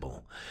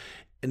delectable.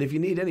 And if you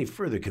need any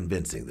further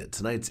convincing that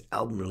tonight's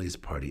album release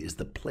party is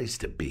the place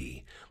to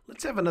be,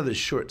 let's have another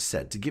short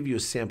set to give you a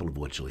sample of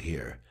what you'll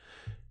hear.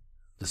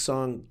 The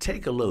song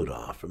Take a Load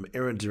Off from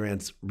Aaron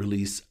Durant's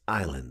release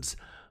Islands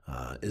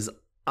is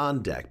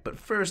on deck, but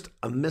first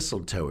a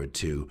mistletoe or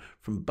two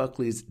from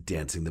Buckley's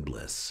Dancing the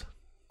Bliss.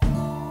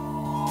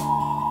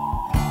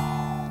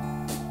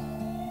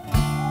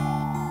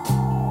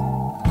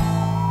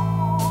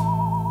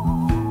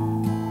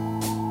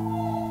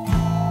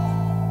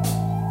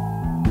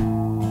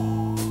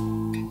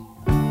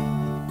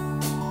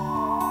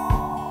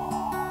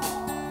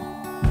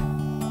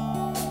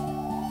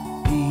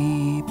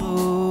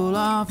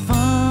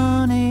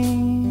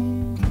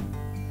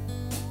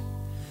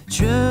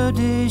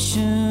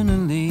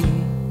 Traditionally,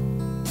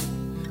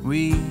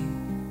 we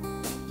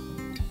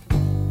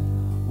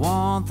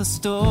want the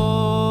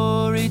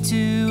story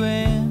to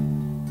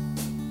end.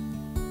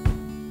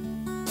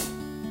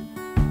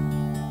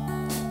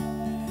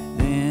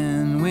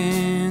 Then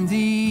when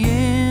the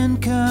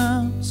end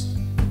comes,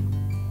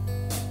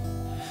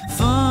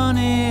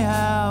 funny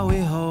how we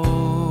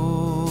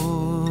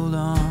hold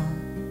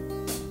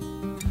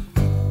on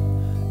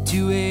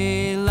to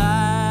a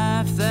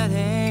life that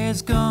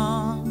has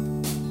gone.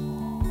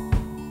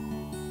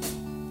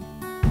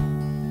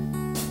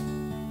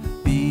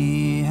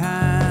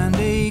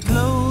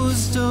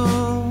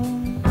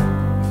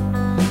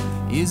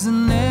 Is a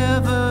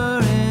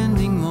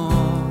never-ending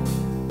more,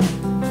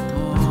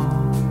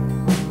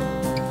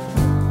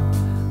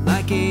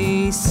 like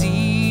a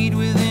seed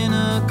within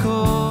a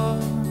core.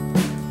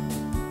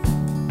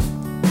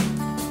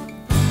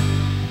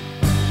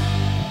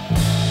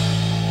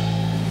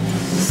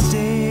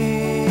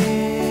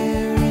 Staring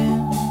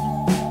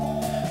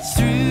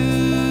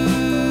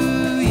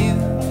through you,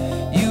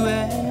 you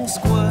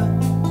ask what,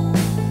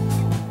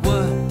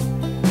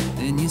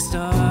 then you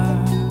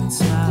start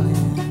smiling.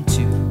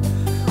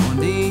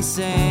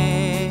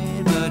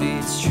 Sad, but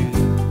it's true.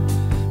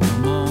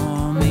 No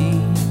more me,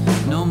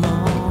 no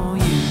more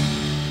you.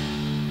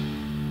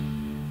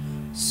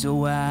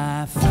 So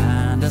I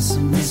find us a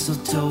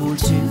mistletoe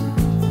too.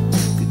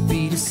 Could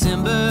be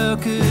December,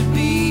 could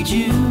be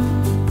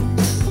June.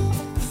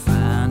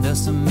 Find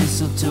us a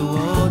mistletoe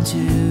or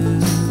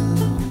two.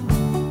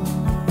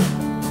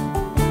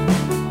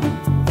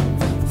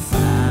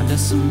 Find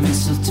us a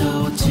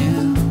mistletoe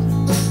too.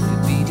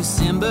 Could be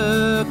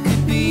December,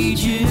 could be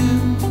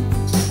June.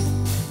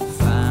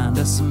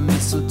 Some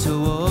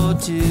mistletoe or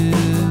two.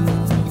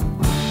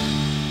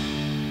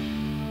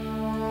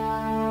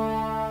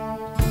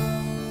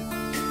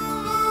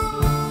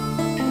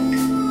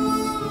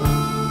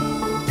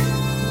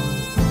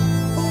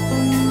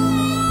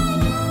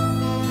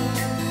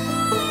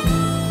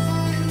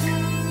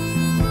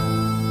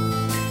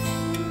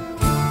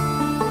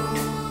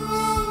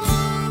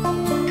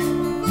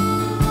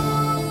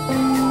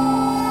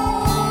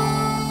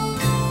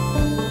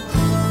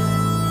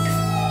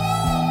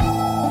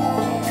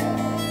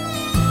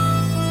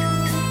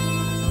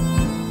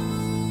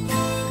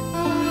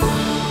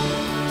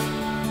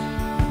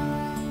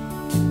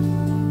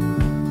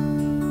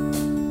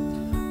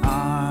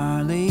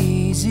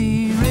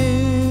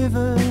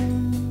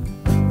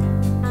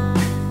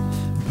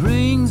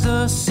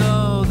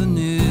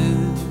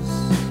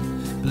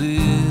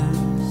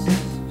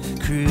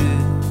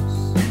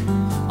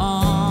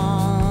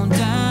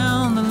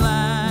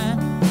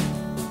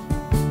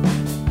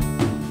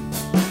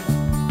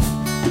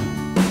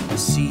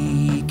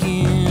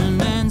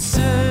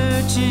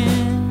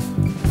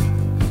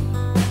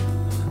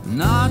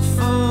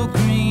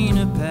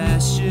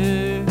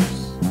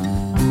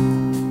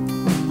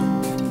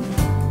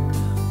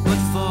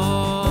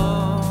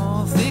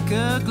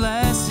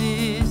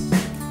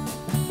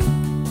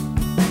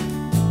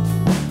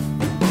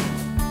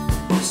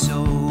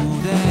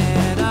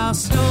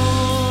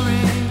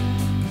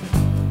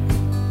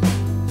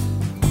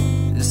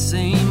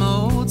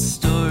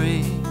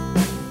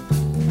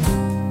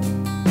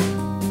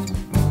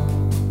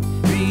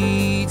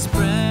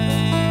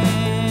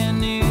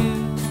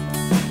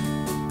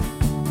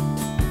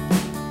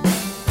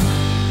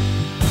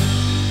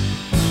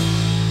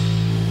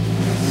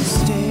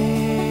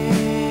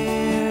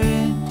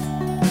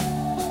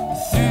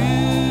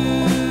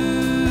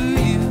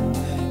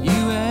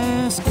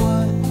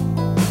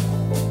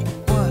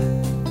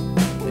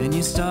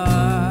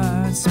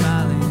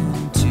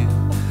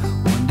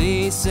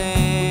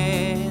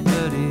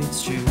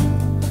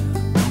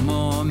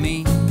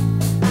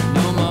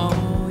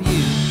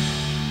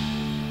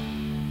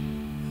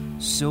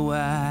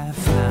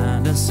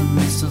 some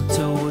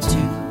mistletoe or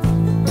two.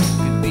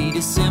 Could be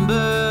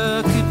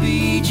December, could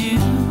be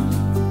June.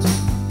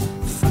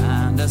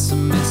 Find us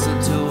some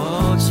mistletoe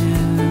or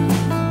two.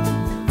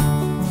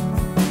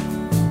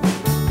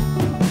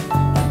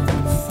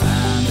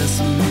 Find us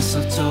some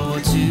mistletoe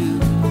or two.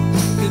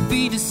 Could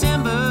be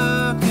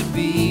December, could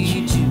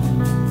be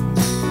June.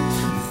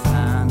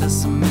 Find us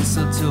some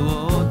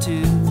mistletoe or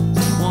two.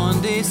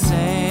 One day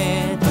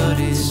sad, but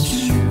it's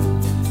true.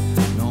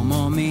 No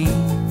more me,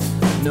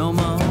 no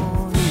more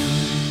you.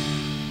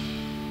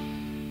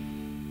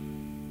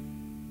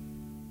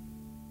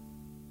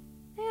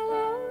 A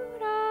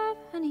load of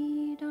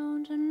honey,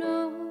 don't you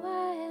know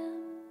I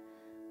am?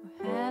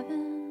 We're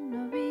having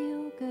a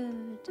real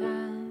good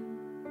time.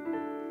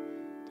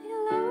 A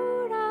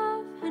load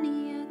of honey,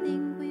 I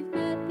think we've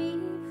met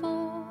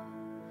before.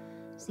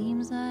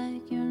 Seems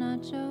like you're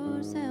not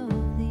yourself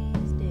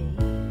these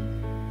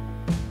days.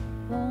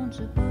 Won't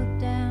you put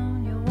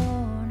down your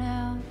worn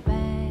out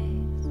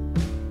bags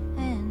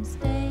and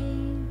stay?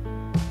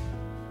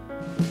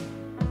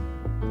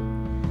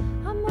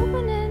 I'm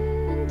opening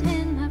in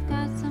 10, I've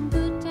got some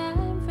good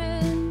time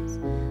friends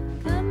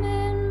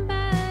coming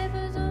by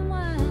for some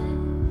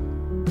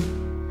wine.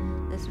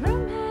 This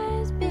room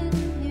has been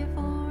here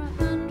for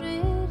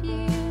 100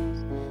 years,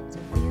 so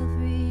feel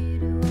free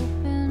to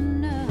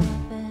open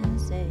up and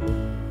say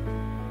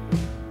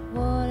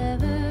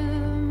whatever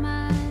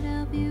might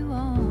help you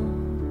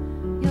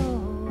on your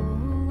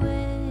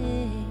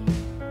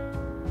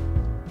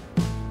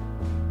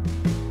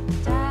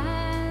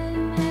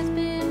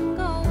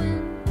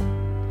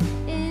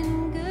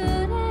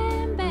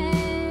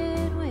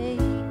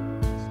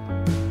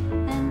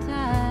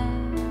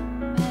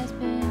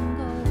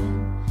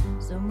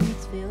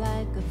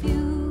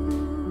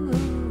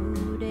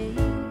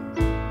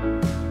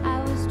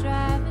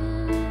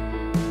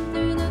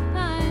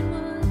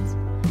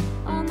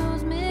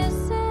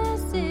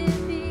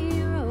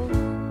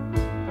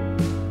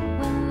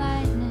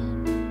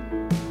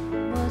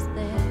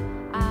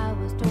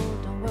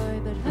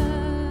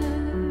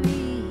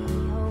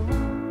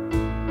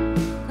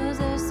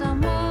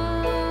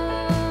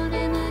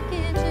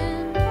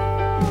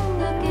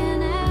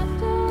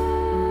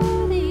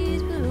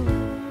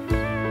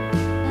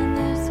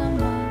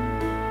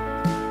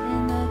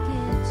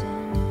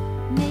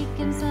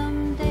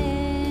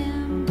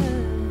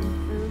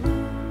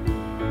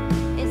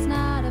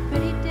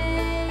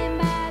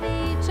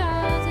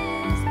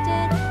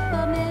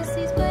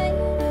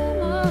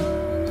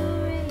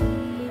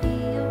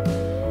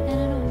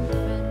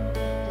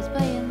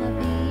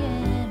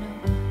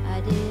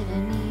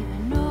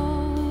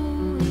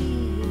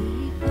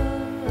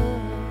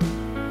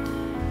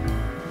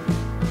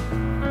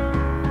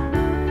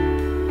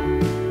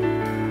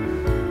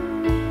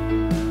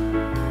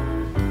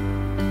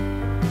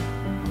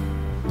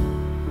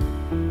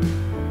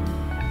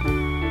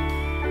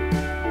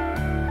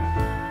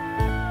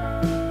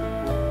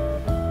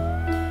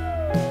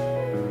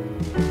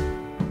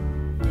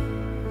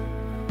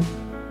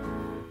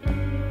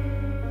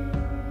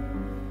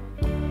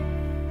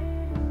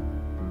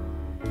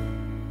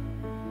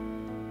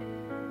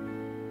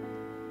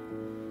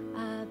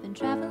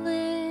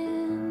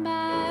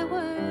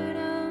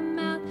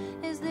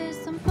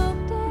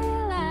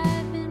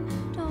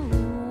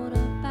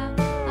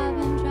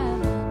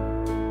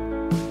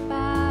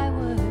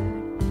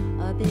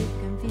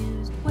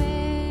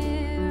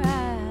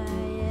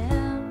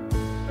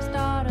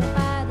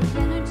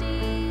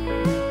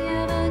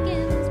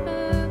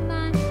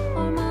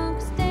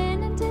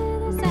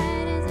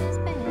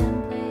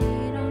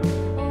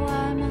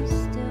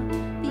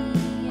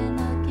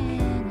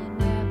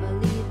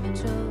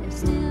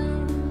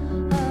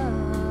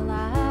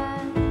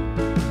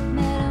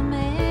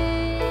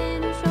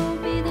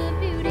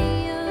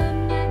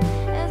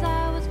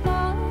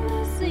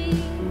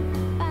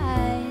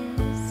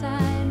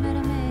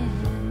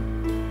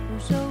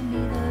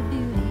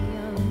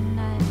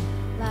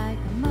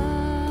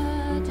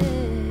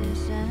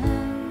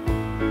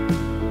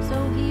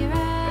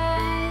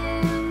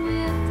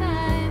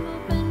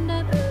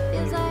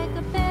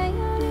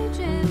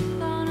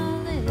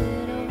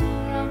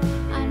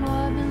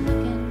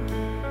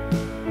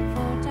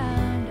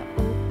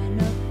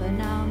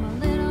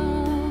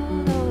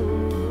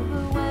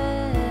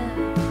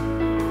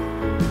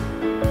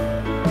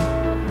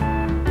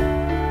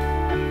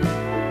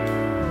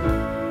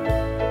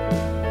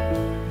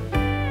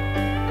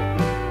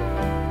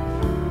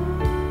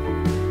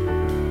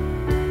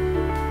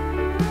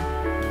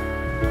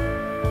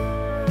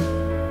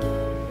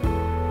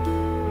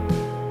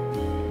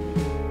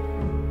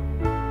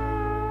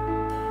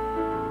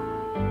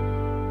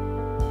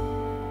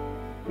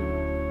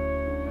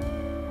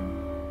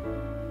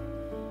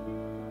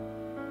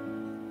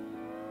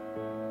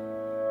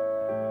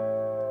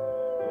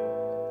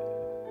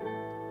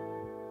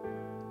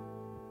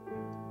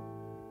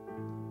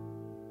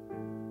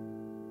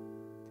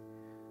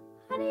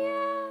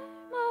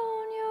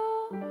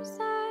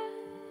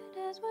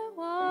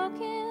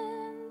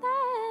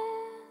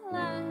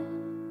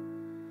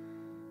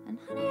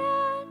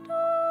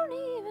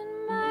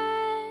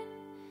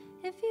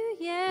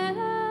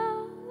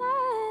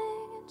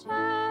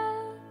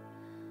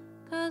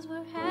 'cause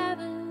we're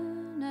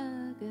having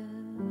a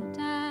good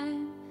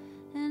time.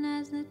 And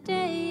as the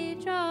day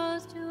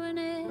draws to an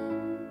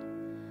end,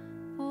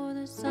 for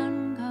the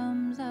sun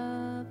comes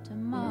up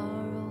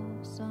tomorrow,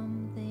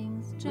 some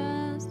things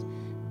just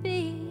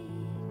begin.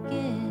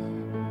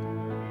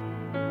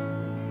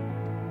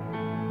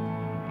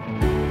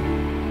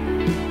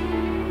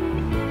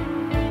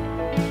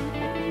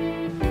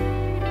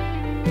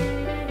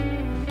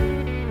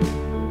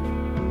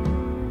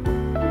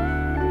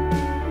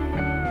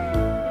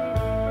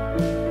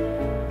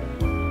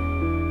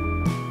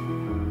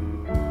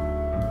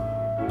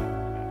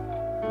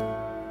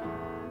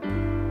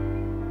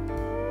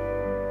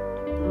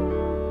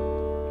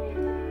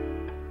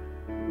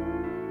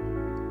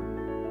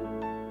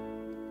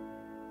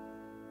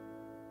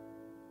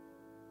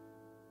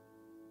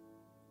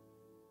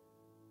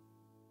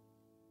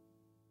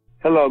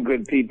 Hello,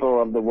 good people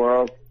of the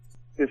world.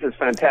 This is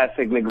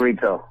Fantastic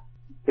Negrito.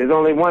 There's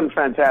only one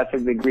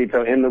Fantastic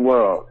Negrito in the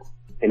world,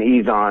 and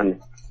he's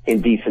on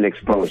Indecent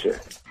Exposure.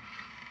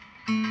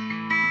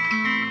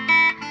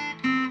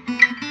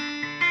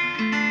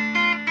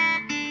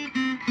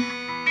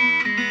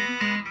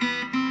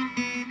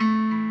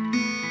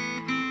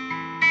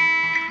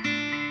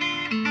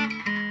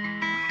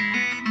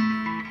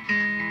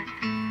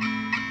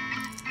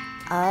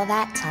 All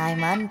that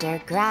time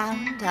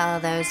underground, all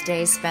those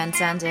days spent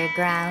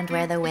underground,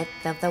 where the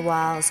width of the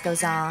walls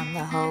goes on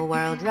the whole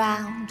world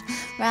round,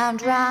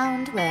 round,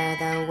 round, where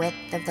the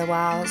width of the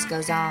walls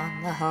goes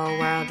on the whole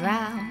world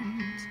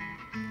round.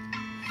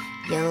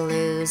 You'll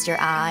lose your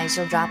eyes,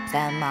 you'll drop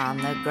them on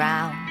the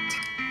ground,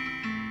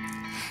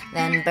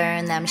 then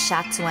burn them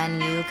shut when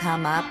you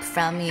come up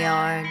from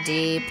your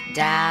deep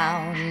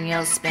down.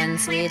 You'll spin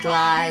sweet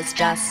lies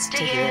just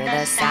to hear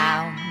the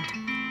sound,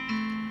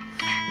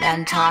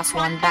 then toss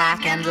one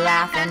back and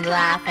laugh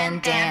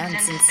and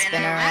dance and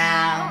spin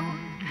around.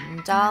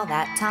 All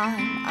that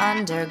time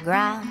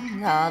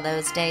underground, all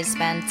those days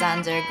spent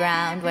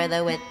underground, where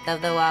the width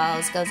of the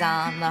walls goes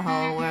on the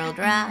whole world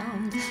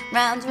round,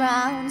 round,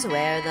 round,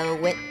 where the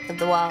width of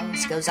the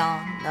walls goes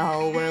on the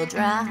whole world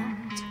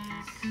round.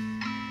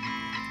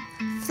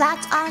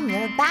 Flat on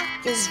your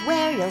back is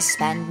where you'll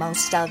spend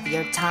most of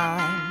your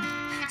time,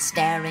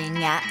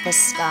 staring at the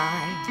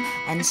sky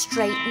and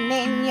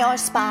straightening your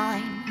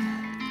spine.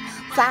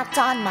 Flat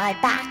on my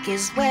back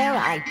is where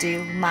I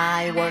do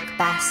my work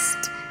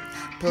best,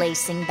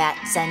 placing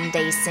bets and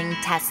acing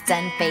tests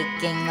and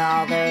faking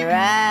all the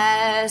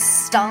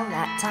rest. All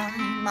that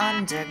time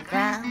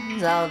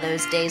underground, all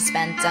those days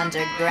spent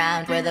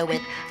underground, where the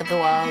width of the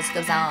walls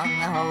goes on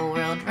the whole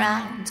world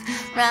round,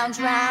 round,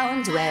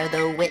 round, where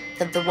the width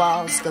of the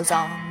walls goes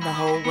on the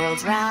whole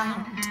world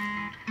round.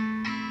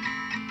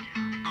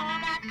 All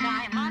that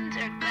time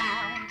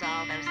underground,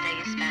 all those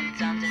days spent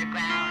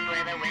underground,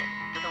 where the width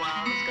of the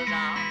walls goes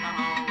on the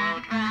whole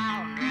world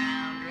round,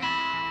 round,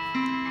 round.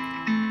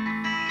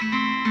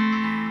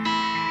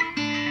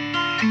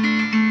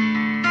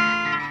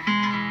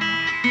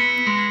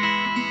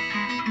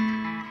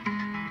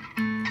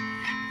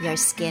 Your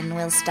skin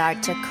will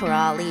start to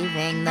crawl,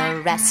 leaving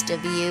the rest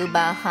of you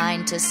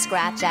behind to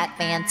scratch at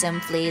phantom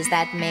fleas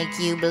that make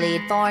you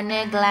bleed for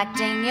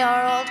neglecting your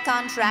old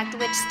contract,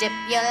 which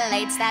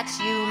stipulates that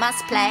you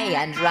must play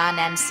and run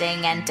and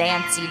sing and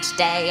dance each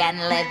day and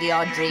live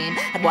your dream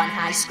at one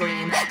high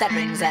scream that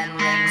rings and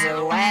rings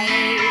away.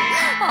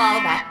 All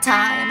that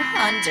time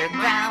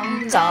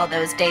underground, all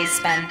those days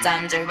spent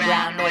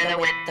underground, where the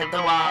width of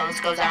the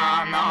walls goes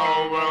on the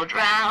whole world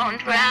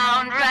round,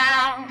 round,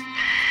 round.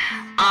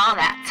 All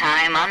that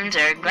time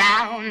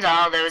underground,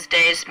 all those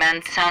days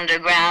spent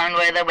underground,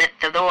 where the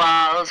width of the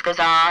walls goes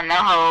on the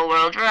whole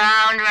world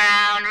round,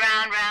 round,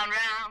 round, round,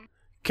 round.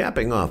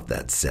 Capping off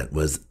that set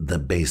was The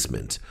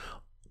Basement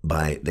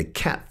by the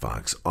Cat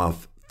Fox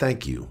off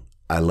Thank You,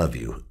 I Love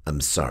You,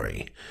 I'm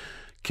Sorry.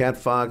 Cat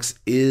Fox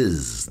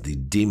is the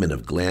demon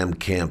of glam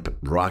camp,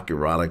 rock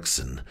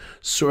erotics, and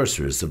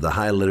sorceress of the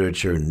high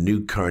literature,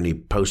 new carny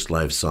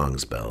post-life song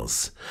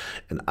spells.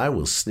 And I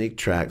will sneak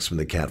tracks from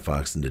the Cat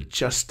Fox into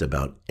just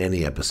about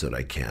any episode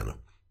I can,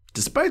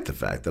 despite the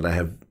fact that I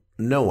have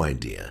no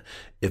idea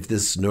if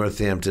this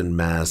Northampton,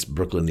 Mass,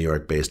 Brooklyn, New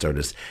York-based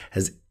artist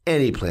has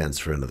any plans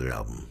for another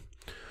album.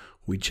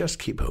 We just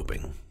keep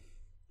hoping.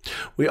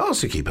 We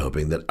also keep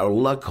hoping that our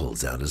luck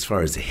holds out as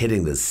far as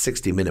hitting the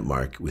 60-minute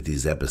mark with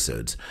these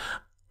episodes.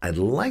 I'd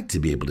like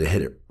to be able to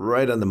hit it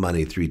right on the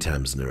money 3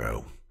 times in a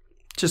row.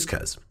 Just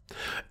 'cause.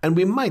 And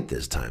we might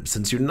this time,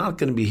 since you're not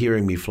going to be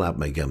hearing me flap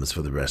my gums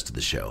for the rest of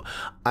the show.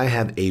 I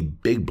have a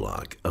big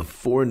block of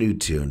 4 new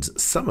tunes,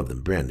 some of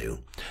them brand new,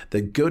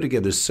 that go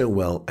together so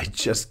well I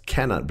just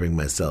cannot bring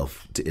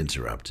myself to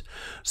interrupt.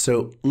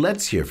 So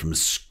let's hear from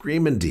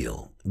Screamin'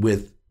 Deal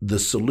with The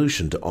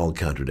Solution to All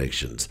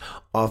Contradictions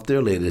off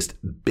their latest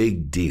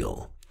Big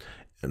Deal.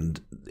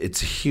 And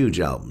it's a huge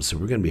album, so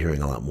we're going to be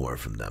hearing a lot more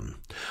from them.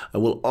 I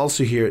will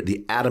also hear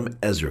the Adam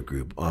Ezra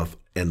Group off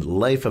And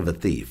Life of a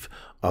Thief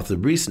off the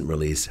recent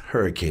release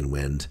Hurricane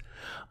Wind.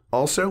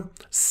 Also,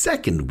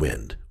 Second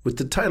Wind with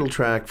the title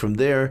track from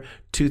their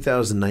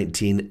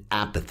 2019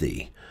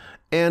 Apathy.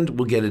 And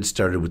we'll get it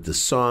started with the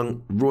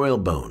song Royal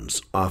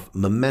Bones off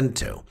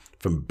Memento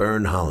from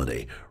Burn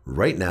Holiday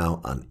right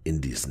now on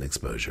Indecent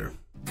Exposure.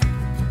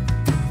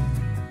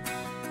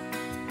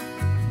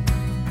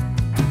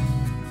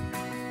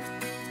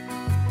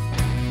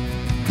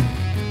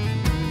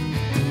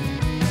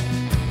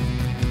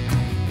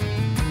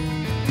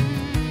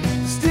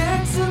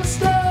 Sticks and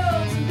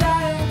stones and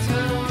dial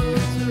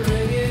tones are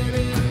ringing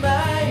in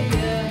my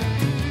ear.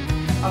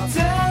 I'll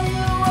tell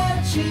you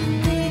what you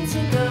need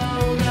to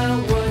know,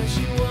 not what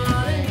you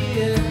want to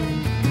hear. Do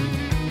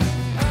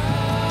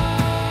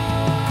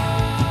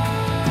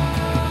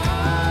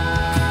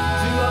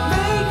I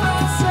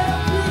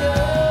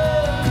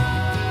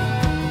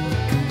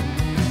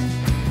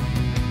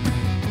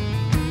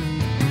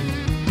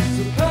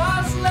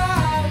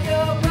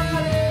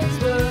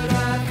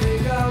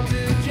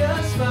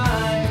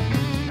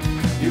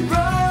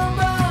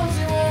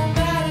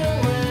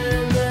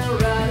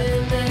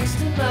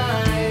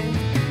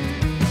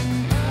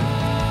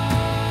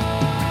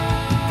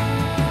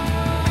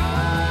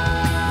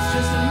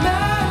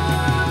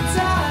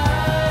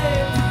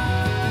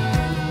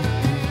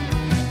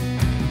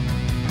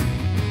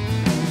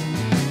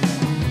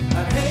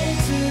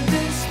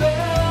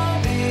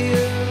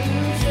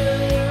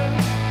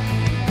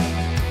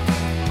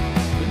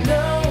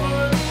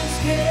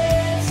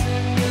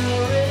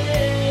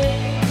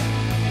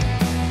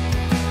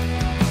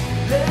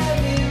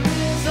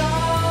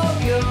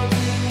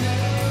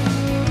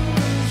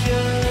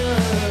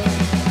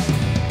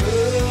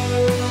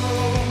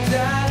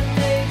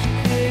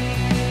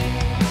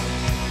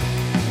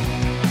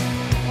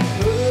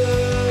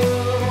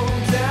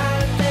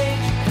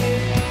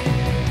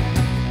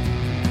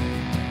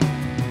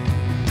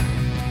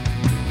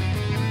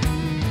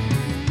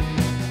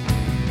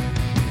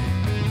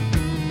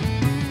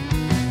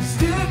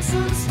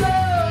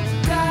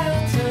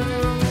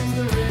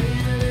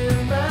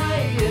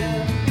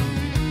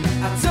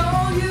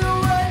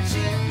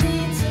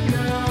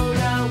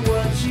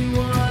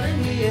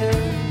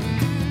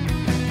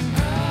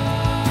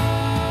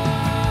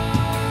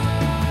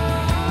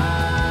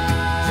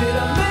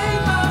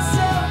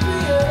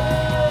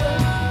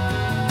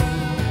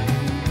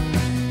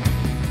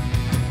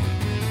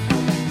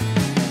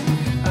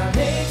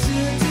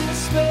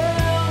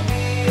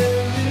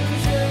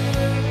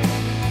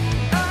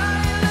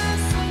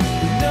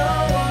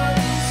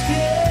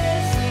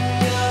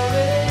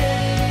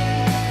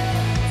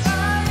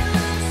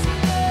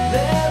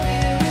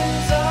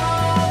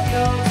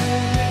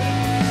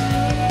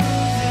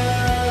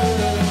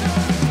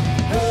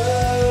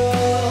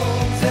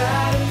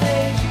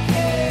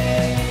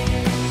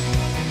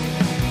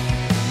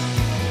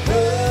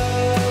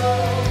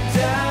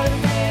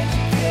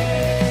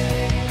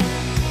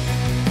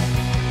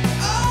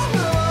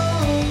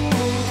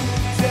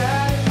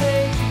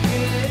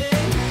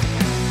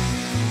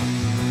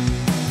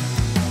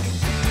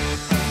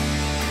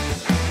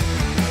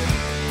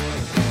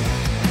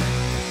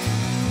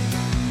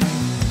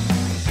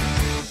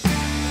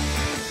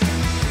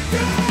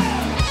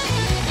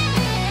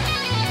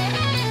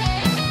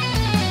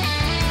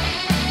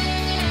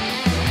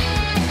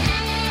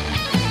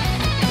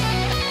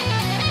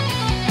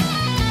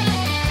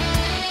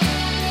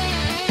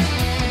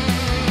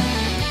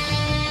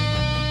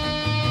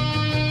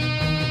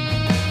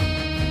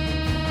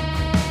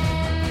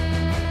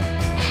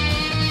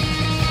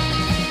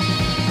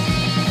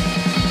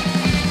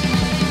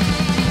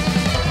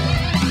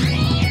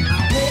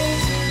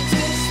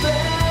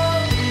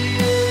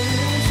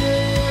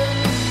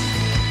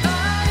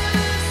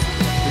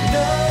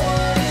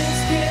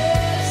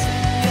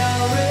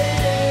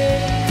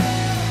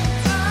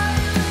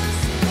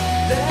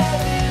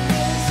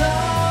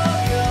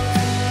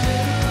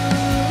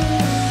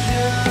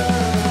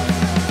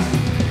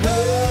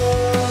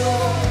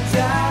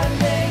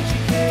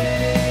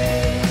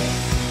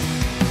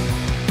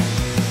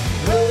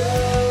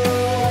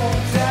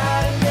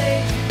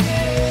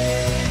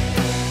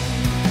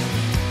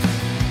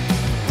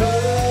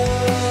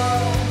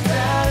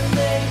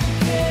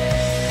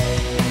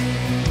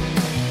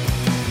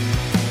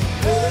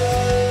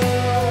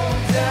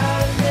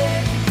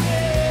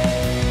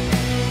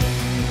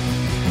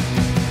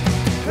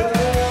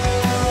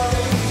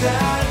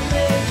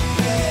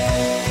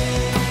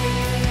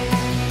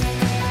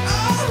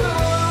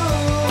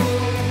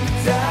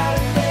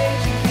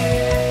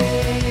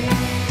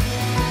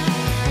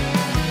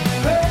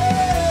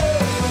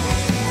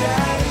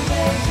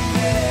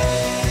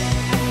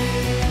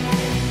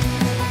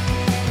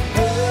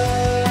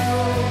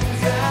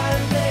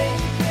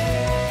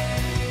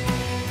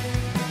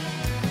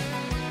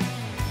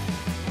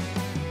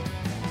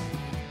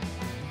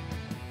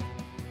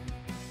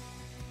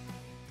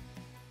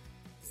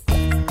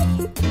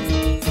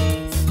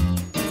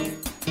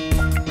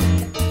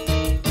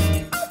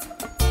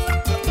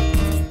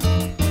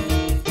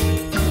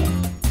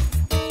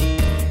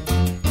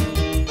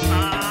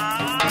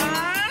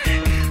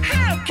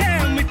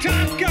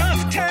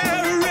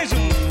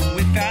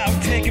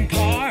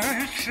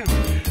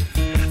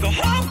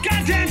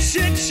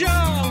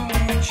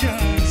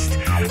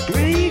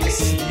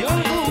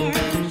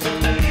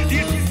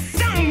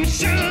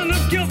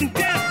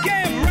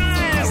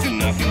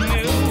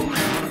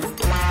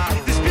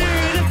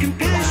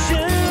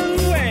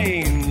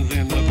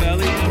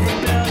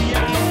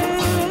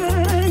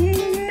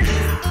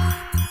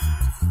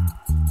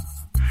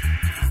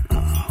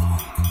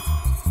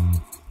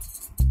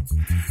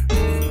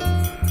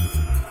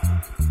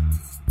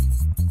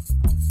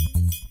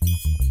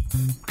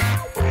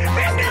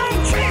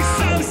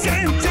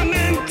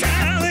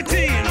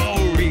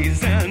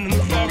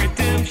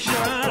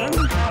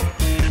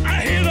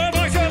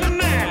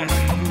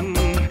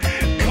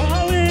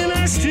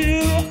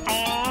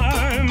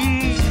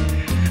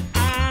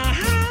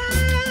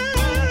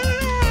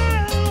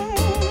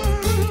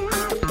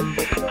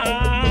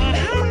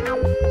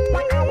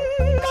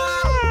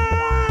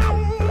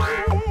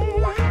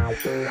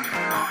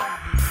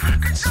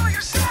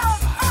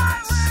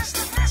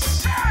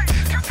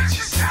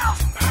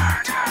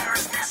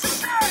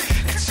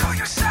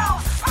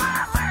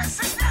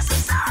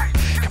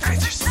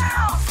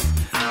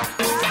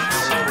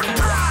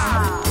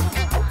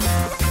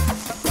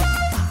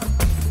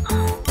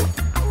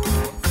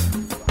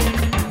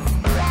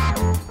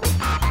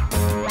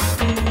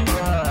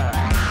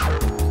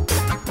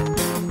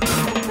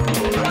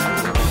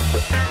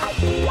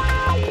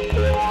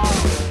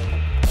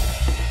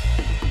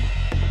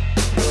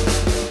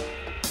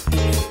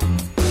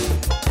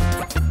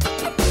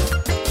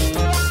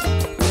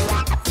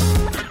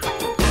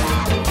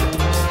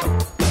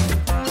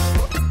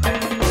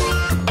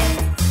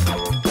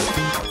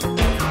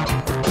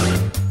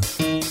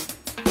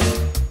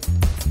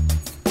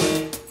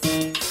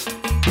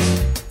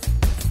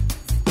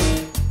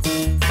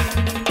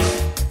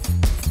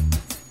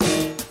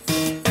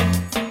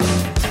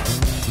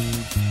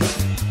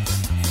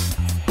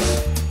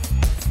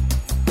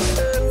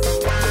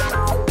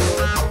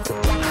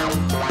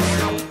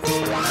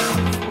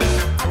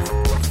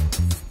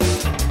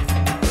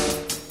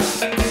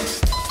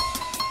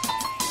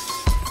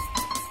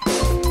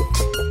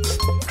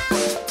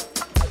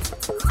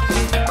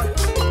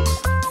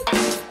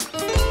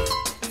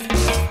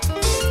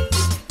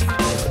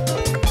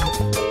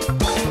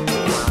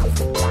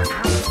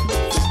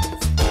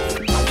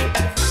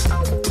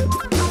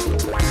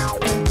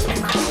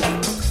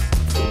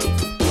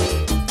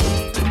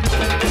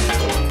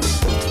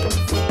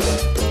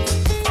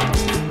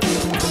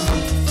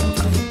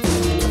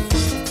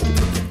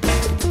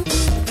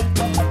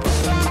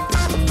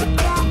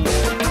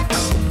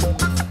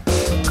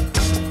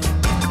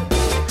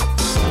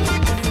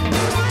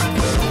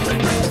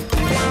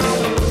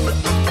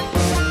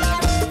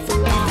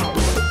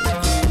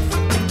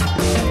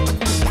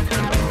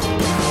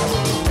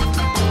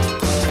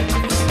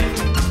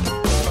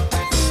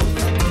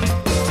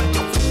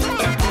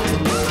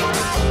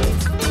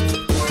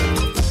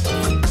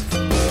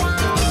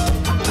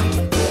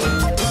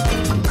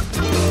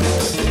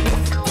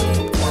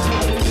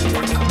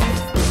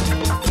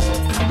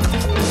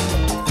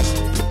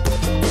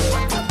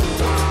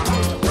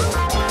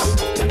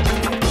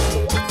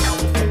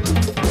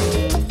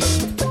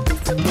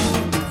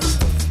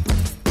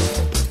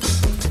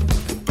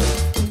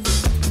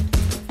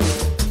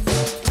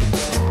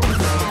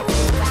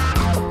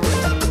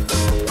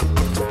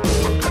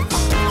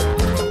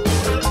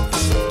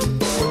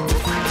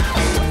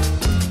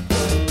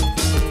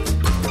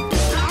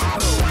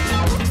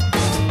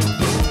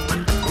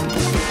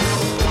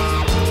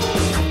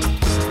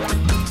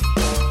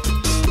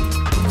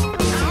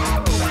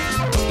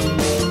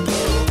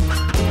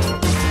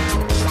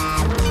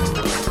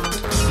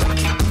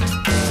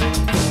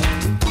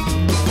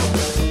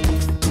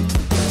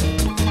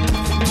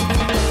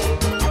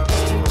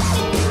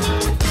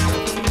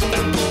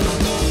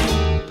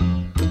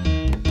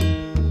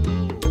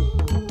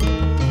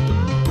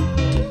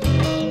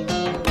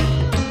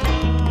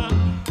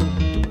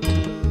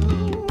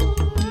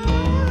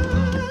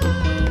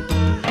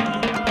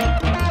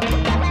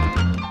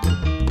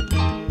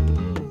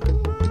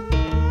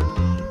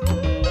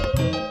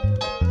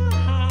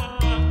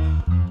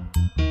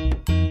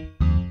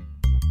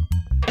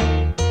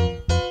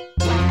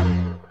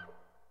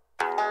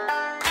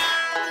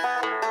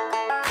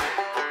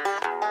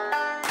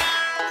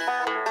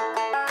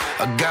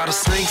got a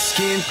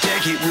snakeskin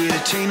jacket with a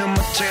chain on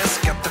my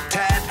chest. Got the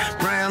tight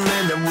brown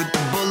leather with the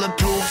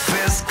bulletproof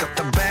vest. Got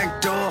the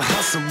backdoor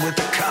hustle with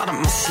the card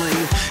on my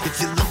sleeve.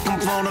 If you're looking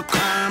for the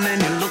crime, then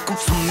you're looking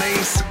for me.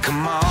 So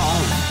come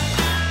on,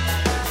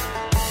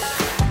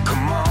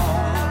 come on.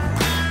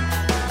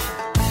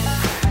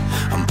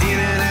 I'm in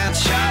and out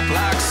sharp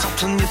like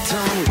salt on your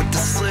tongue, with the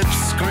slip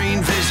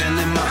screen vision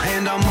in my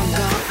hand on my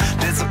gun.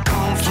 There's a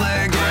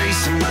conflag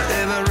race in my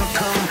ever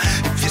come.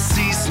 If you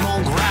see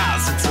smoke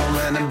rise, it's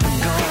already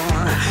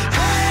begun.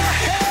 Hey,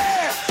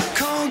 hey,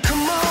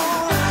 come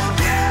on,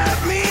 get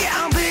me,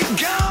 I'll be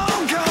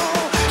gone,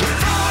 gone. You're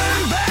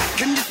falling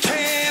back and you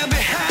trail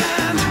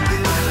behind. You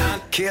will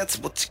not catch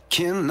what you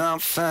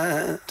cannot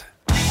find.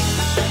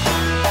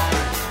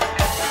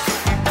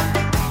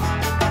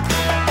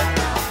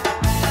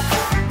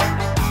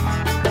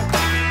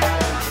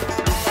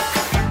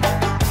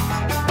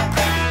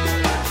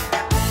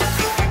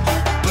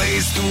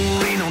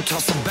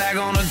 Toss a bag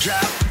on a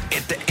drop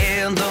at the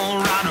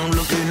Eldorado,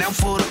 looking out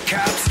for the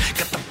cops.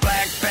 Got the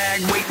black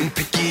bag waiting,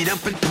 pick it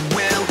up at the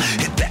well.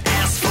 Hit the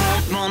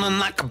asphalt, running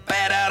like a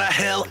bat out of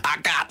hell. I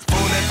got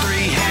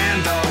 43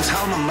 hand dogs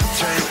holding my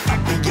trail. I'll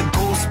be your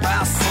ghost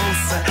by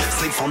sunset,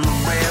 sleep on the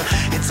rail.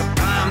 It's a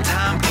prime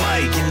time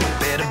play, and you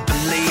better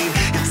believe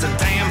it's a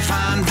damn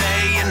fine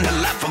day in the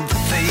life of the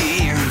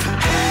thief.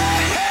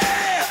 Hey,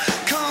 hey,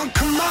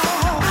 come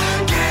on,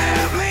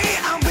 get me,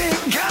 I'll be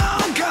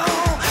gone,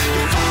 gone.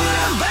 You're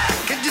falling back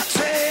and you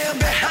trail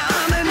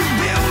behind, and you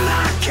will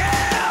not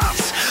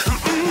catch.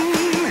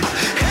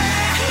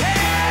 Hey,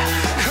 hey,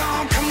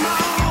 come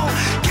on,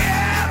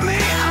 get me,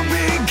 I'll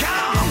be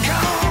gone,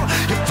 gone.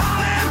 You're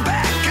falling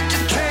back and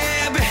you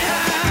trail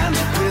behind,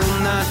 you will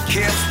not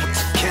catch what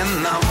you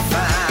cannot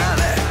find.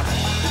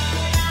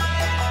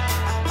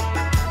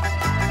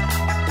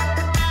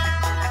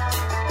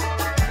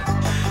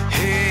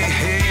 Hey,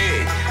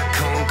 hey,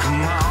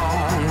 come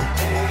on.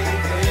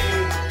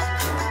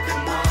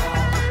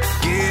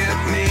 Get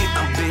me,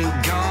 I'll be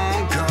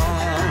gone,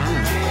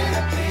 gone.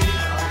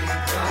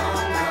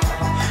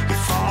 You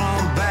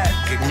fall back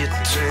and you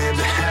trail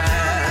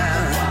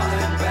behind.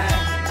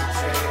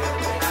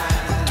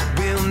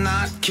 You will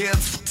not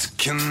catch what you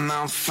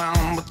cannot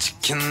find, what you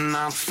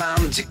cannot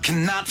find, you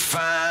cannot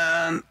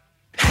find.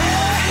 Hey,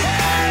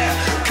 hey,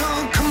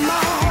 come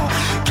on,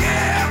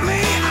 get me,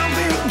 I'll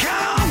be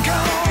gone,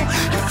 gone.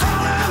 You're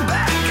falling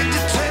back and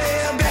you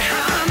trail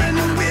behind, and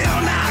you will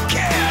not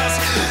catch.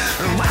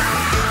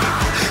 Wow.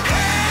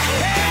 Hey,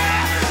 hey,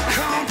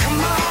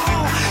 come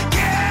on,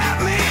 get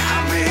me,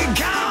 I'll be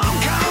gone,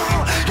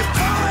 gone. You're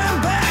falling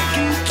back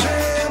and you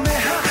trail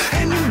behind,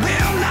 and you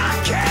will not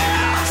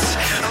catch.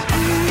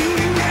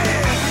 Yeah.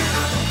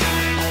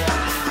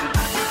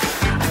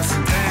 It's a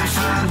damn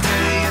fine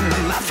day in the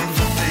life of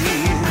a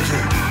thief.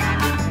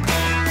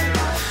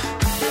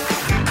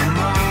 Come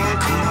on,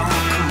 come on,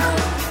 come on.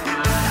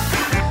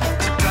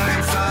 It's a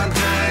damn fine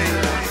day.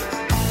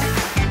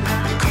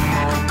 Come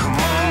on, come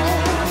on.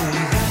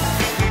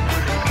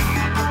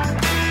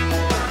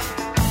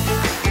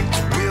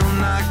 You will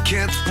not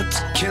catch what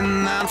you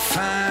cannot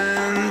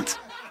find.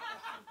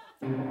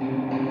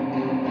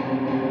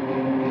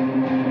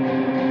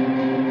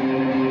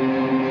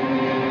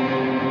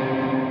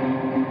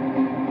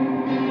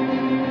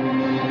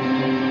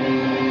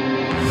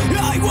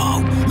 I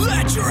won't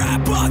let your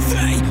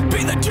apathy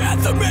be the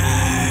death of me.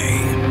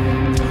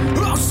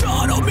 Oh,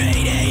 subtle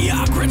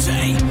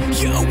mediocrity,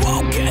 you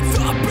won't get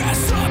the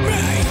best of me.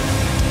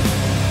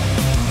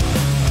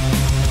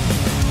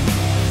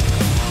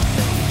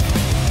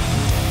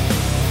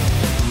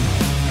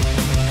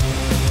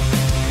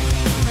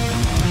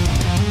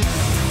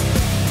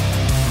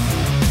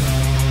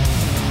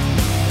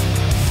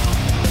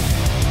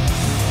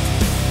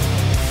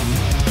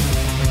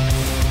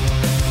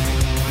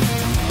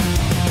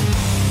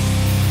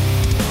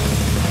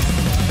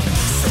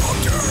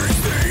 Sometimes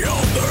the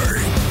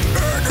only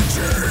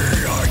energy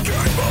I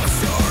can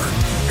muster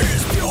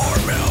is pure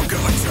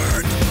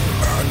malcontent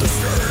at the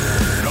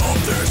state of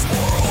this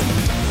world.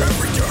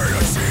 Every day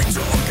I see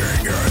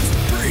talking and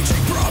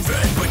preaching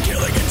profit but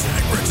killing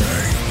integrity.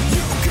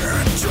 You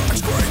can't judge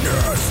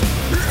greatness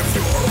if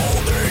you're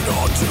holding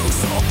on to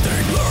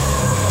something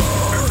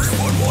less.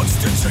 Everyone wants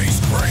to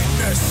taste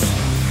greatness,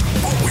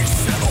 but we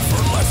settle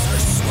for lesser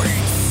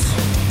sweets.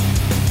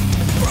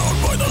 Bound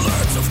by the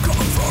lands of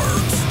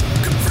comfort,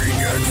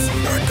 convenience,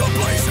 and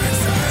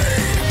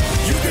complacency,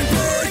 you can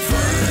break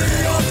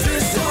free of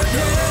this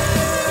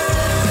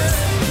darkness.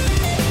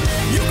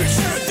 You can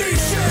shed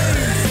these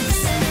chains.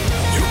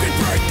 You can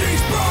break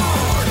these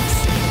bonds.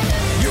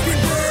 You can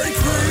break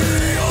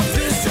free of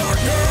this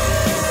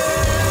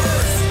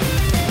darkness.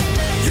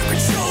 You can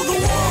show the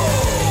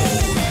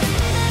world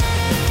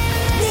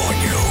what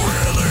you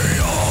really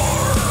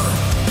are.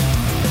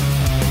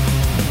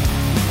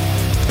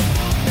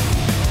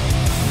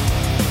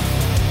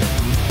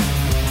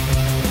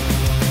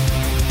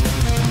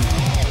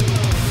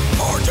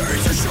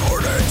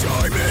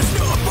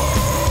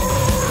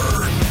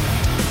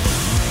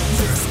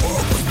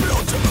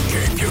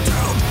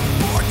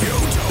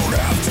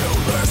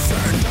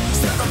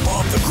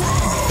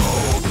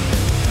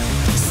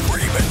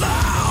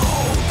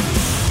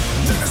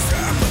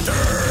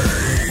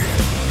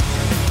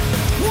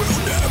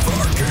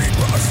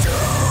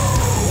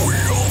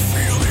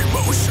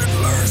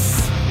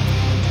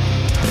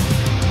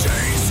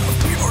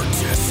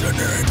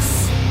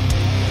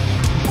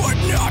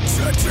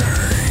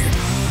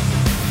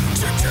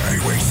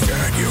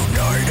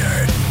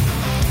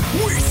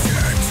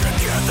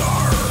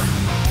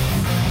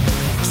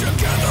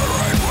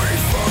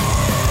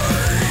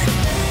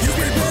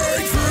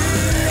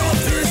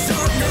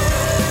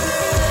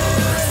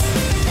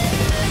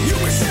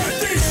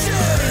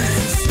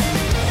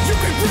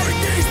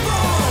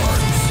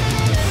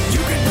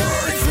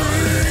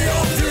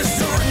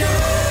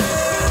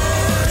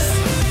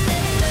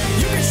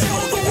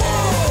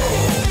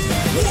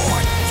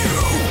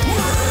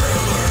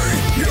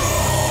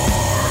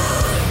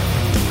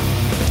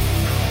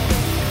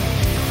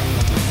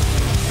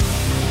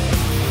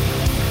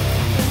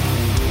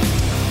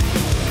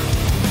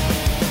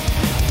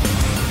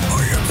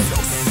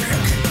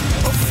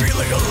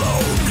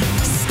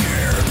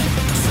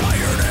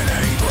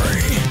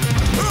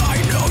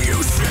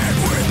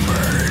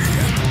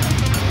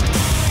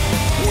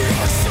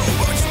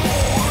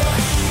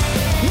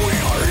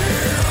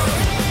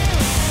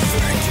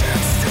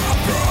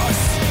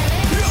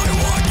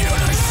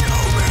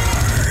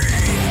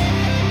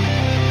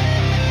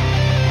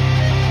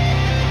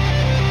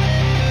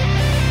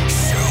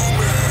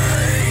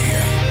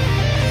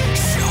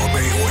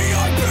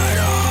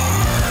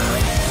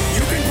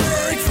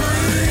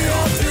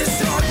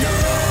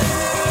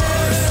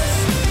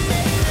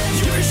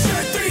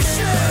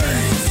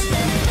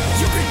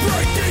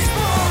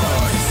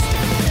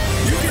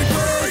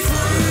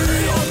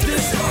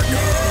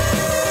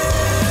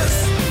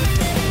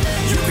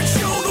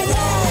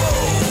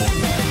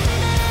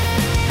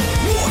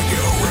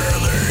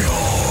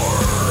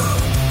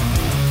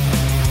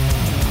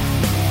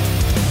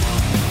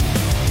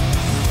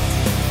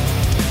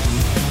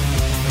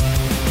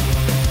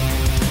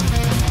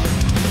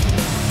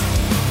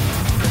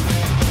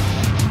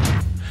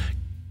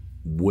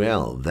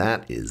 Well,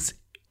 that is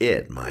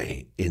it,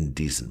 my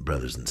indecent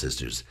brothers and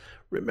sisters.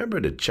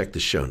 Remember to check the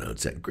show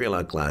notes at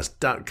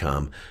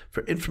greylockglass.com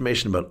for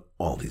information about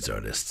all these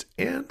artists.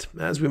 And,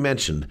 as we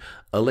mentioned,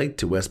 a link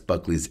to Wes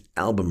Buckley's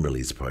album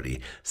release party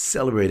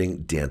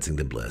celebrating Dancing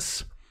to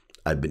Bliss.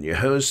 I've been your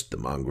host, The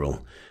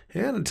Mongrel,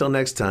 and until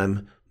next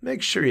time,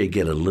 make sure you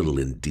get a little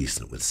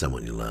indecent with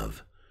someone you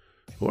love.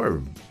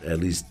 Or at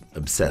least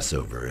obsess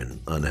over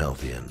in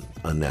unhealthy and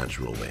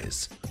unnatural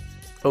ways.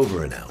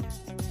 Over and out.